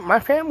gaming,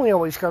 my family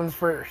always comes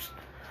first.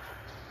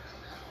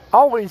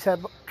 Always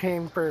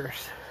came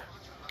first.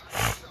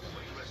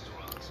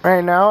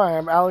 Right now, I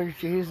have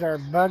allergies that are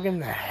bugging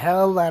the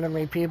hell out of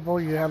me,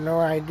 people. You have no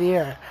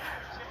idea.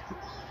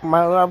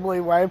 My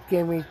lovely wife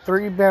gave me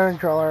 3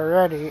 Benadryl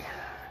already.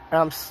 And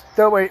I'm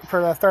still waiting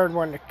for the 3rd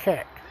one to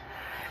kick.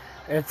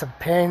 It's a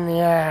pain in the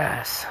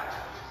ass.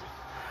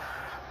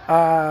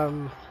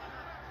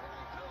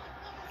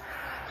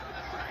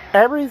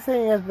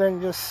 Everything has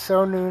been just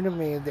so new to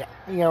me. The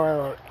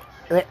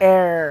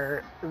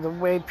air, the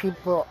way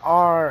people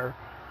are.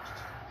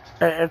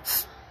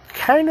 It's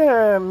kind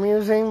of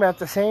amusing, but at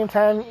the same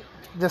time,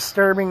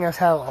 disturbing as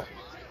hell.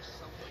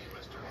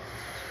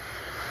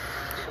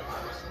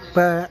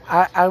 But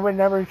I would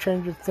never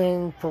change a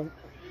thing for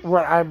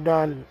what I've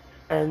done,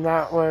 and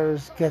that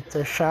was get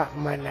the shot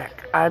in my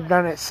neck. I've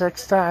done it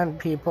 6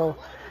 times, people.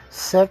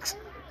 6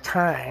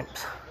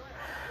 times.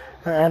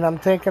 And I'm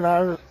thinking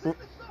of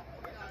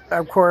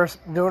course,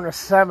 doing a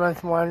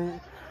 7th one,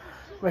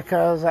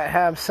 because I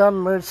have some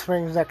mood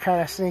swings that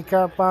kind of sneak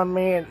up on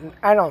me, and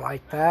I don't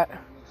like that.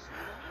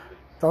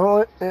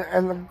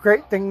 And the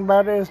great thing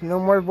about it is no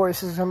more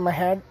voices in my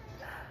head.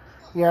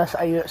 Yes,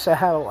 I used to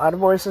have a lot of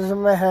voices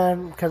in my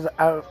head because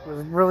I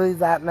was really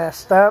that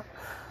messed up.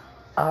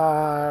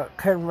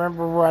 Couldn't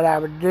remember what I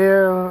would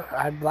do.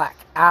 I'd black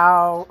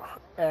out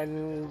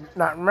and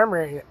not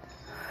remembering it.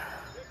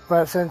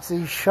 But since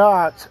these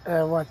shots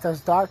and what this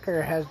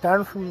doctor has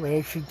done for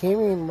me, she gave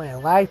me my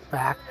life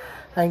back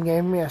and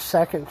gave me a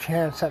second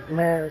chance at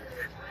marriage.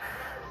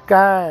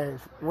 Guys,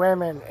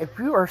 women, if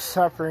you are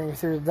suffering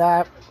through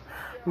that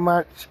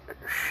much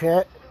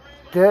shit,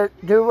 do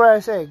what I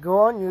say. Go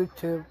on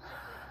YouTube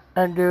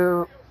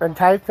and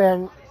type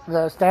in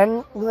the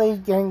Stanley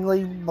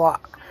Gangly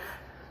block.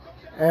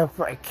 And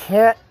if I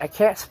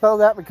can't spell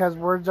that because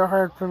words are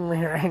hard for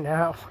me right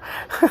now.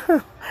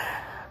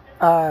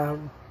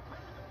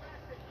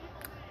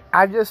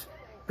 I just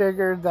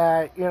figured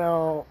that,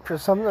 for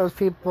some of those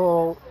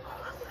people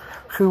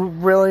who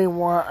really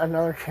want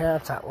another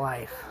chance at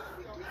life,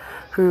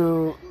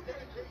 who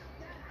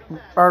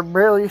are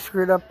really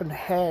screwed up in the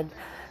head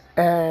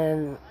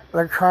and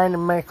they're trying to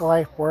make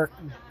life work,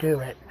 do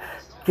it.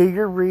 Do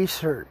your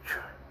research.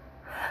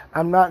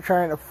 I'm not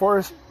trying to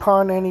force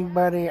upon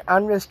anybody.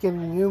 I'm just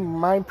giving you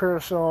my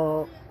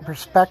personal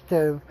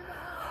perspective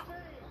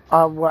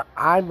of what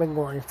I've been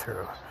going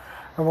through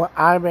and what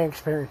I've been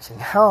experiencing.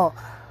 Hell,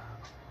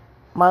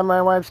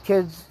 my wife's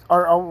kids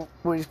are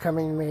always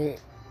coming to me,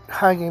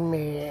 hugging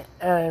me,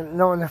 and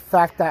knowing the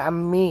fact that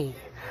I'm me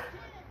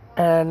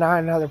and not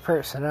another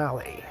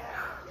personality.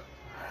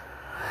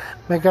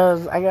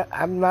 Because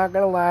I'm not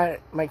gonna lie,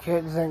 my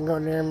kids didn't go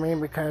near me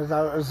because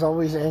I was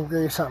always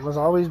angry, something was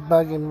always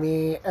bugging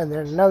me, and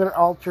then another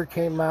altar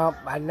came out.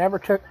 I never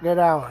took it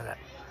out on it.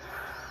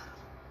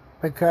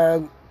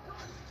 Because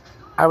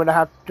I would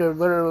have to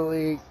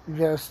literally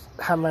just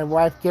have my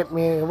wife get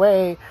me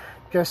away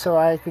just so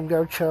I can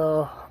go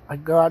chill.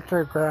 I'd go out to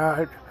the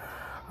garage,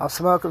 I'll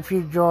smoke a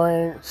few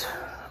joints,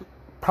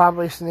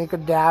 probably sneak a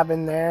dab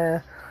in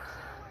there.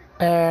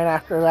 And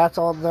after that's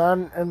all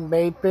done, and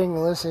vaping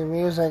and listening to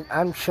music,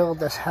 I'm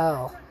chilled as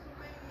hell.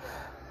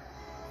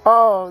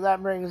 Oh,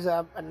 that brings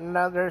up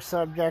another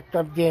subject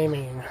of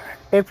gaming.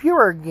 If you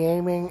are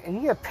gaming and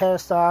you get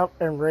pissed off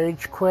and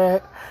rage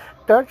quit,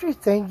 don't you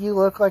think you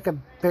look like a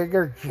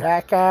bigger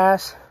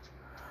jackass?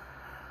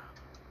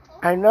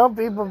 I know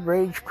people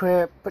rage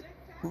quit, but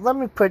let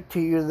me put it to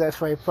you this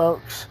way,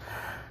 folks.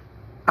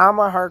 I'm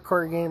a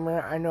hardcore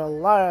gamer. I know a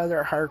lot of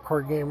other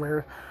hardcore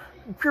gamers.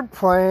 If you're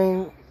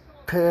playing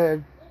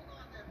to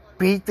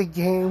beat the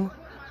game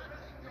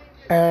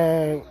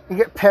and you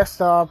get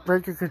pissed off,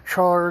 break your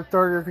controller,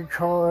 throw your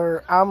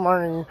controller. I'm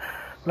learning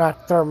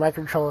not to throw my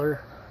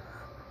controller,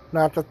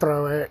 not to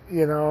throw it,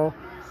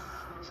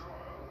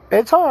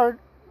 It's hard.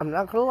 I'm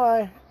not gonna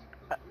lie.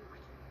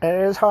 It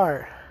is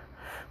hard.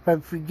 But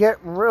if you get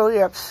really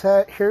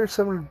upset, here's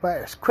some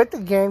advice. Quit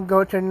the game,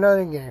 go to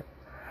another game.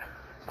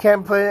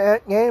 Can't play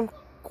that game?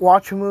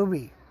 Watch a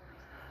movie.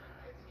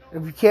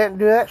 If you can't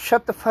do that,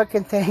 shut the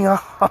fucking thing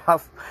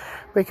off.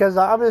 Because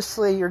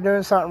obviously you're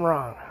doing something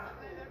wrong.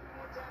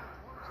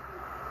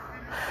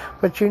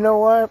 But you know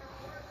what?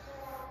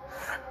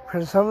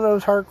 for some of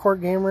those hardcore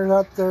gamers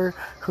out there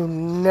who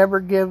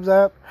never gives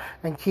up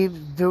and keeps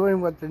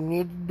doing what they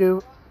need to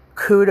do.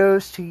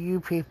 Kudos to you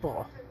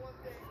people.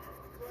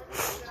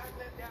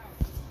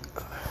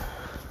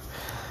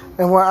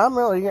 And what I'm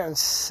really getting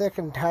sick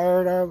and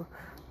tired of,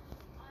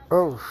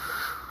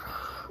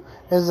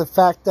 is the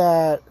fact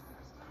that,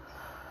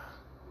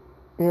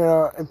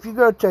 if you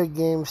go to a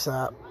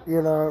GameStop,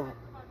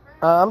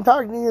 I'm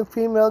talking to you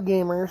female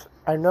gamers.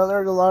 I know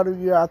there's a lot of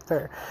you out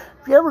there.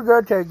 If you ever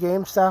go to a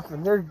GameStop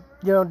and there's,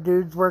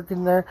 dudes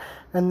working there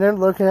and they're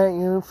looking at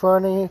you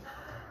funny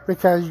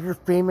because you're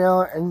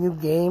female and you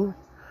game,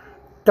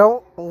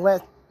 don't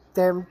let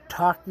them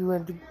talk you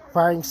into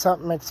buying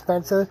something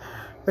expensive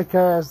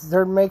because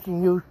they're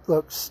making you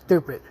look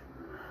stupid.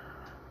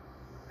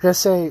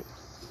 Just say,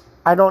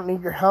 I don't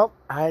need your help.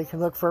 I can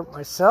look for it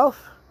myself.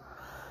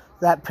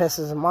 That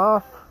pisses them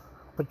off.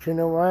 But you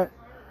know what?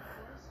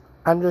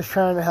 I'm just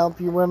trying to help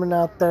you women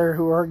out there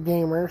who are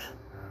gamers.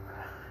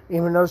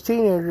 Even those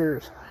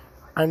teenagers.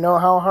 I know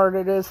how hard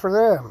it is for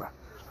them.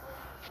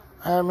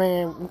 I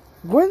mean,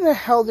 when the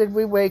hell did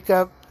we wake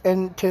up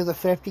into the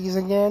 50s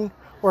again?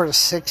 Or the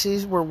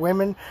 60s where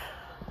women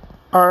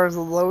are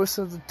the lowest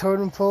of the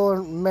totem pole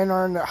and men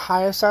are the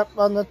highest up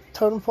on the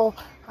totem pole?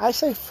 I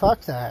say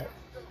fuck that.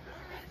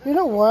 You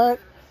know what?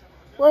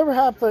 Whatever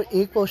happened to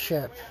equal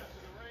shit?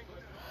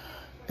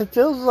 It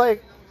feels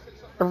like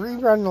a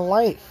rerun of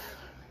life.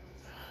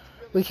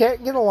 We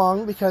can't get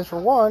along because, for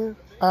one,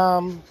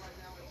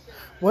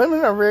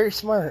 women are very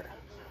smart.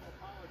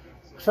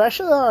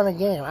 Especially on a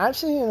game. I've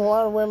seen a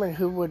lot of women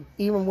who would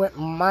even whip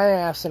my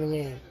ass in a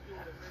game.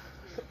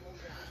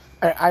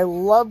 I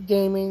love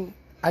gaming.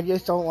 I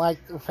just don't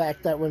like the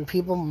fact that when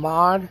people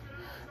mod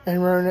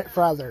and ruin it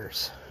for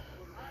others.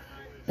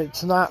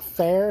 It's not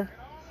fair.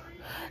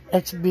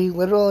 It's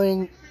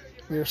belittling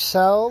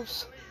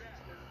yourselves.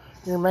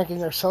 You're making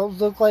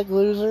yourselves look like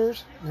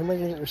losers. You're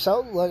making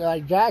yourselves look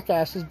like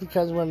jackasses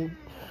because when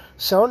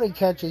Sony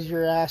catches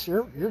your ass,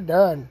 you're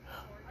done.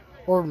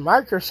 Or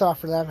Microsoft,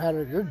 for that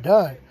matter, you're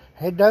done.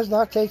 It does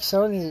not take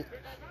Sony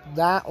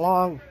that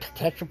long to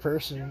catch a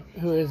person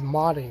who is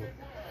modding.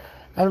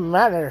 As a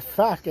matter of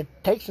fact, it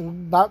takes them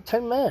about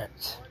 10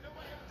 minutes.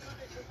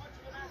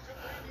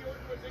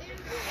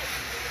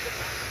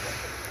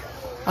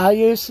 I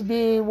used to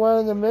be one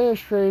of the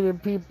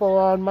administrative people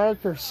on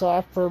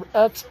Microsoft for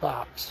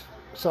Xbox,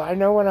 so I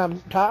know what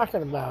I'm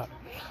talking about.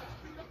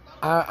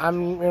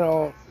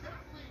 I'm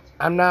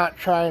not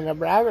trying to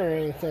brag or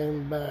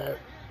anything, but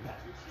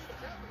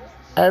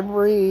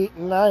every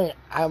night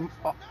I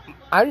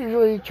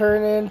usually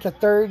turn into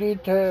 30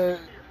 to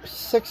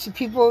 60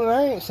 people a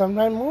night,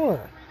 sometimes more.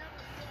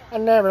 I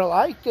never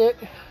liked it,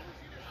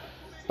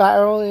 but I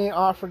only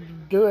offered to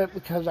do it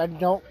because I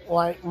don't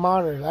like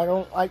modders. I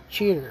don't like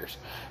cheaters.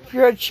 If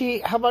you're a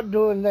cheat, how about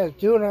doing this?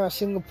 Do it on a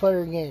single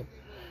player game.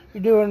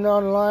 You're doing it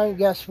online,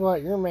 guess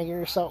what? You're making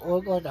yourself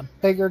look like a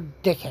bigger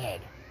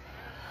dickhead.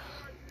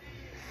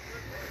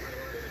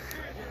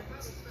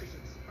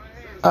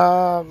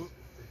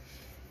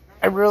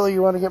 I really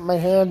want to get my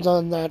hands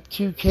on that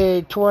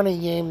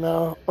 2K20 game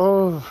though.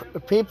 Oh,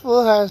 if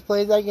people have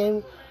played that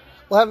game,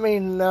 let me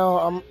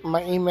know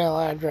my email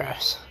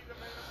address.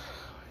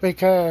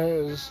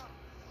 Because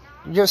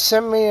just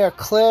send me a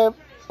clip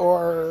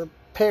or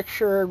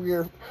picture of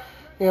your,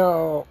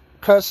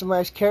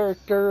 customized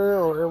character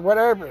or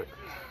whatever.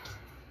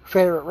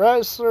 Favorite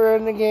wrestler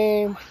in the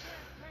game.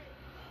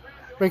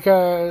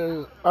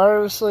 Because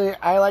honestly,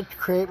 I like to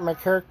create my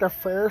character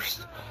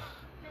first.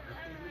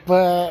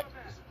 But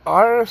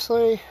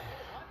honestly,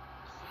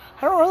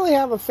 I don't really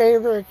have a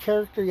favorite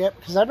character yet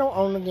because I don't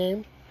own the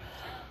game.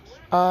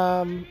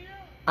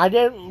 I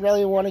didn't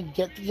really want to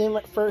get the game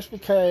at first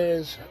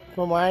because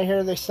from what I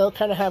hear, they still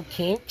kind of have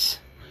kinks.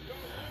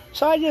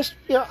 So I just,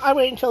 I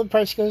wait until the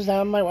price goes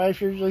down. My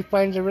wife usually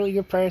finds a really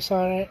good price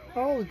on it.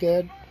 All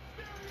good.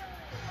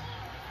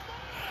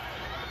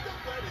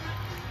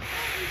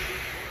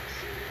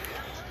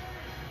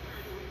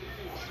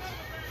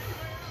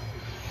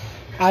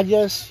 I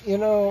just,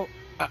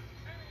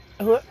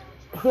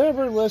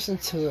 whoever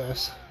listens to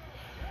this,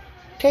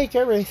 take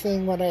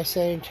everything what I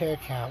say into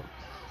account.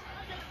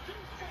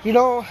 You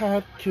don't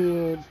have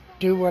to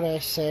do what I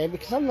say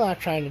because I'm not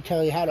trying to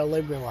tell you how to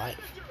live your life.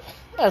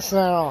 That's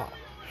not all.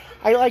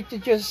 I like to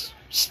just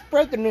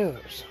spread the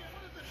news.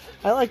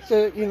 I like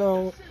to,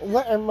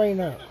 let everybody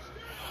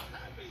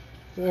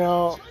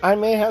know. I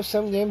may have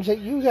some games that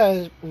you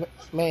guys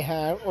may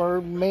have or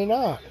may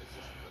not.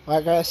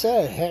 Like I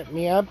said, hit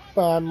me up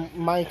on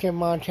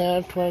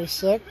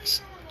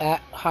MikeInMontana26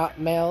 at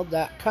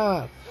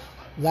hotmail.com.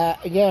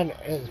 That again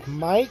is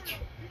Mike,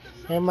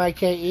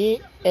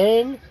 MikeIn,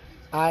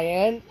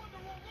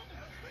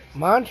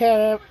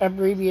 Montana,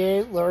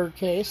 abbreviated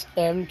lowercase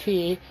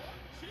mt,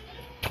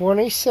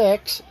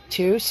 26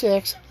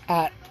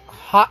 at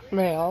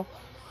hotmail.com.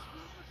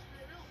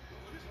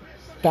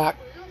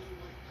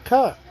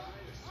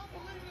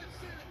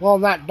 Well,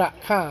 not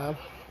 .com, of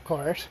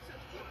course.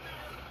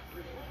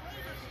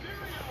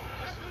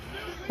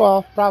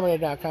 Well, probably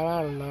a .com,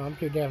 I don't know, I'm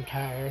too damn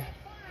tired.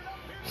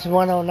 It's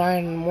 1:09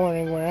 in the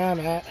morning where I'm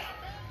at.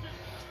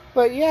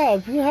 But yeah,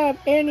 if you have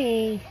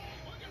any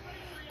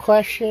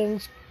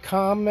questions,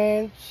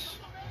 comments,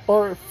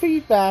 or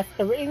feedback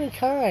of any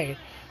kind,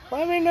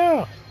 let me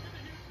know.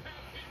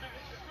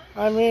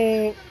 I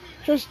mean,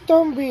 just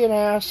don't be an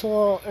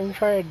asshole and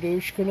try to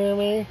douche canoe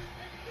me,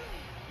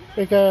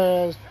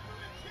 because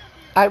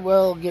I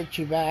will get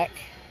you back.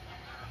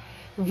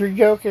 If you're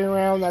joking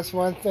around, that's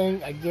one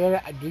thing. I get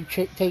it. I do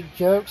take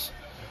jokes.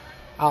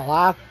 I'll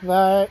laugh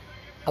about it.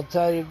 I'll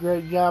tell you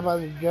great job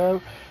on the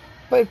joke.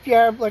 But if you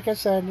have, like I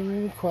said,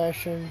 any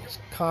questions,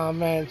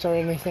 comments, or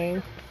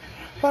anything,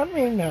 let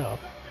me know.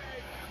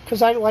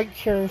 Because I like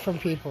hearing from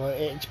people.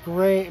 It's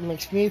great. It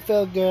makes me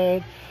feel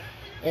good.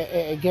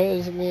 It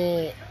gives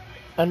me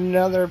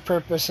another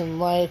purpose in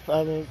life.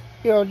 I mean,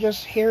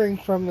 just hearing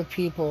from the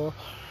people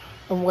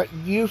and what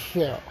you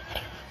feel.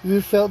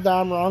 You feel that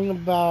I'm wrong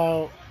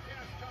about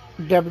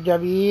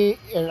WWE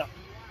and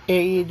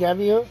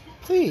AEW?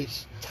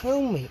 Please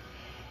tell me.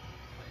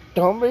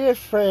 Don't be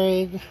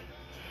afraid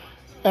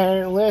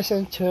and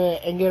listen to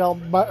it and get all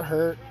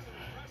butthurt,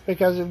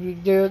 because if you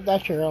do,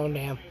 that's your own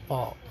damn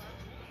fault.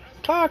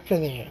 Talk to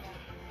me.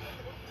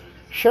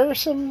 Share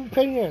some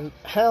opinion.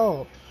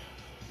 Hell,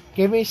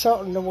 give me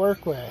something to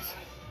work with.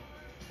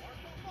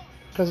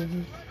 Because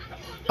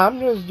I'm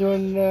just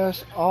doing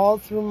this all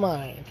through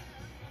mine.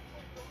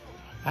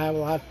 I have a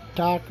lot to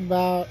talk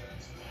about.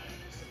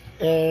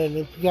 And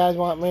if you guys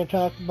want me to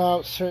talk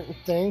about certain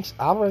things,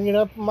 I'll bring it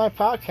up in my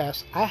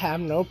podcast. I have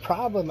no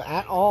problem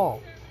at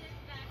all.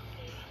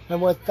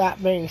 And with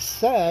that being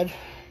said,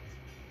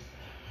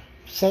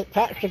 St.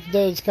 Patrick's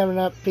Day is coming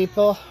up,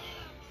 people.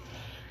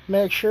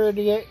 Make sure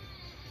to get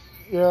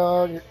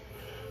your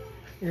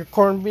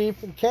corned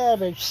beef and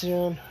cabbage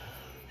soon.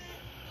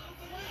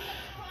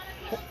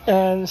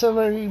 And some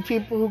of you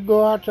people who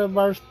go out to the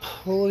bars,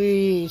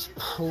 please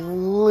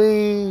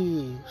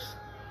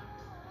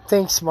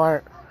think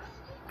smart.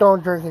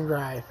 Don't drink and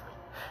drive.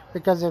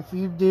 Because if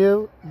you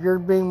do, you're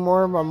being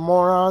more of a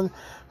moron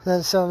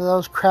than some of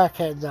those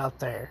crackheads out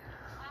there.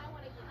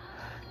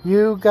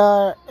 You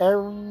got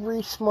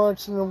every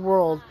smarts in the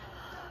world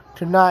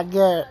to not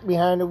get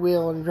behind the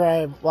wheel and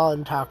drive while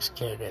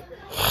intoxicated.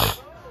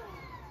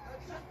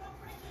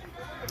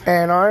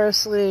 And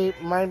honestly,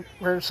 my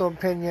personal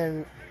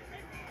opinion,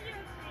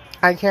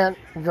 I can't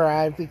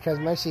drive because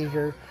of my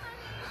seizure.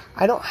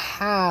 I don't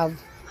have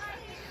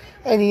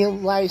any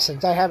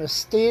license. I have a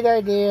state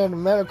ID and a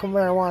medical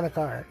marijuana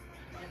card.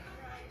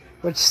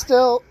 But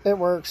still, it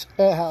works,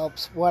 it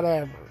helps,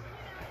 whatever.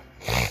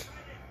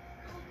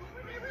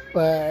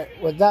 But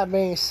with that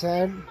being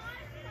said,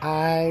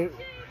 I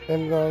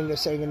am going to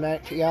say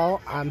goodnight to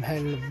y'all. I'm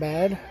heading to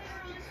bed.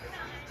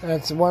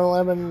 It's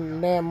 1:11 in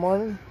the damn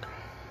morning.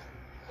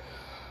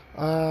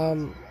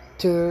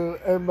 To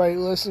everybody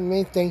listening to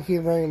me, thank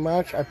you very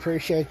much. I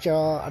appreciate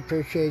y'all. I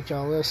appreciate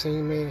y'all listening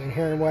to me and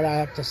hearing what I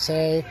have to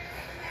say.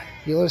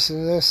 You listen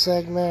to this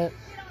segment,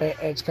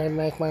 it's going to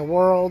make my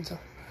world.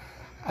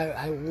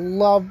 I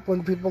love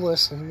when people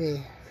listen to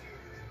me.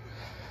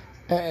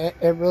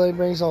 It really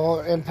brings a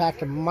whole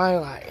impact in my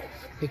life,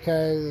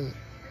 because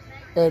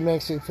it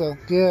makes me feel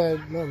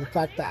good knowing the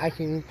fact that I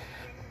can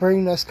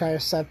bring this kind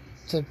of stuff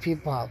to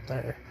people out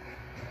there.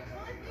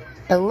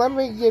 And let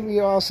me give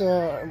you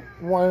also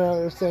one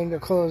other thing to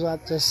close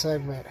out this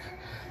segment.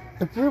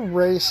 If you're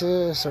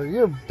racist or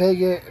you're a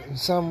bigot in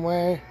some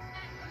way,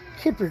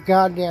 keep your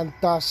goddamn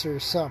thoughts to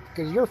yourself,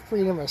 because your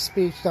freedom of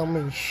speech don't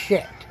mean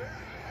shit.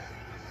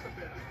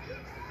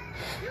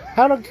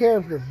 I don't care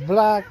if you're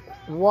black,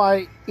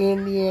 white,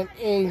 Indian,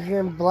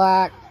 Asian,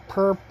 black,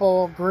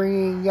 purple,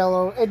 green,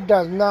 yellow. It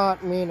does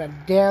not mean a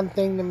damn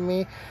thing to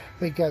me,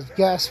 because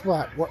guess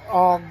what? We're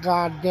all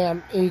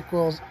goddamn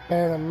equals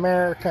in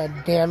America,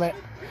 damn it.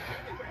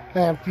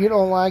 And if you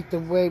don't like the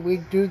way we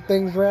do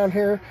things around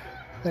here,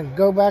 then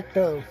go back to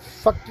the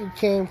fuck you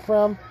came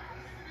from,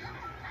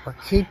 or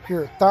keep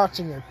your thoughts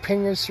and your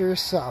opinions to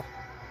yourself.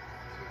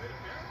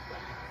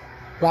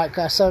 Like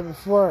I said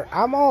before,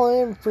 I'm all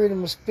in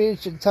freedom of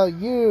speech until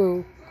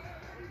you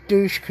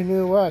douche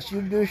canoe us.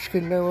 You douche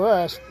canoe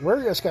us,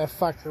 we're just going to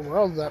fuck your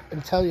world up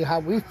and tell you how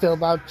we feel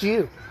about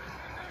you.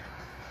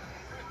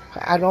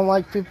 I don't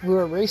like people who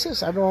are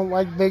racist. I don't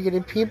like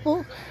bigoted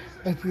people.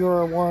 If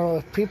you're one of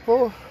those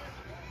people,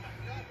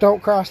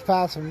 don't cross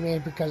paths with me,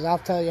 because I'll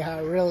tell you how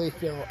I really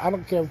feel. I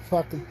don't give a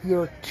fuck if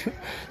you're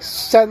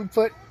 7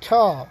 foot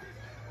tall.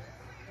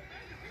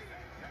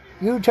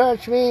 You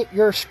touch me,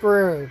 you're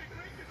screwed.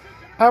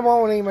 I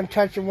won't even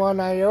touch you one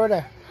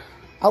iota.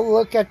 I'll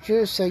look at you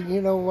and say,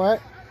 you know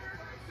what?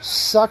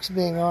 Sucks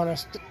being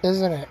honest,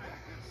 isn't it?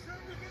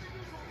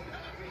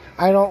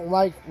 I don't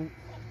like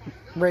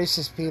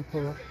racist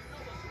people.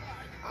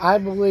 I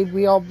believe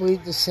we all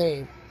bleed the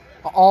same.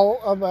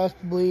 All of us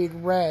bleed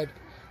red.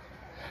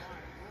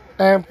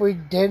 And if we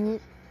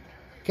didn't,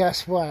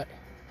 guess what?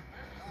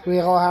 We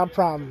all have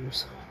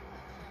problems.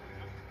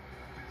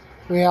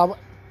 We have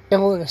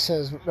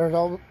illnesses.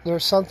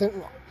 There's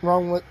something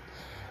wrong with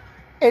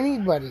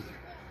anybody.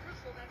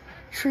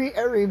 Treat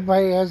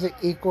everybody as an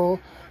equal.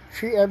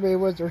 treat everybody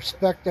with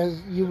respect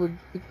as you would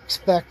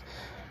expect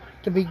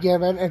to be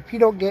given. If you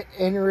don't get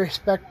any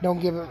respect, don't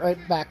give it right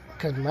back.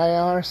 Because my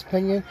honest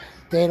opinion,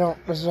 they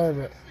don't deserve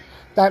it.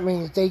 That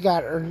means they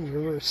got to earn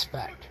your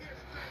respect.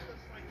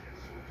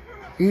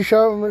 You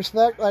show them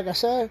respect, like I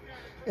said,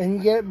 and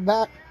you get it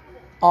back,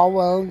 all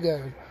well and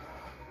good.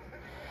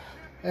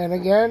 And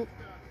again,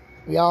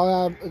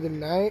 y'all have a good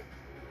night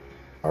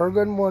or a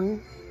good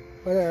morning,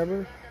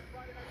 whatever.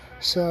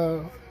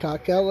 So,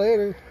 talk to y'all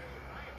later.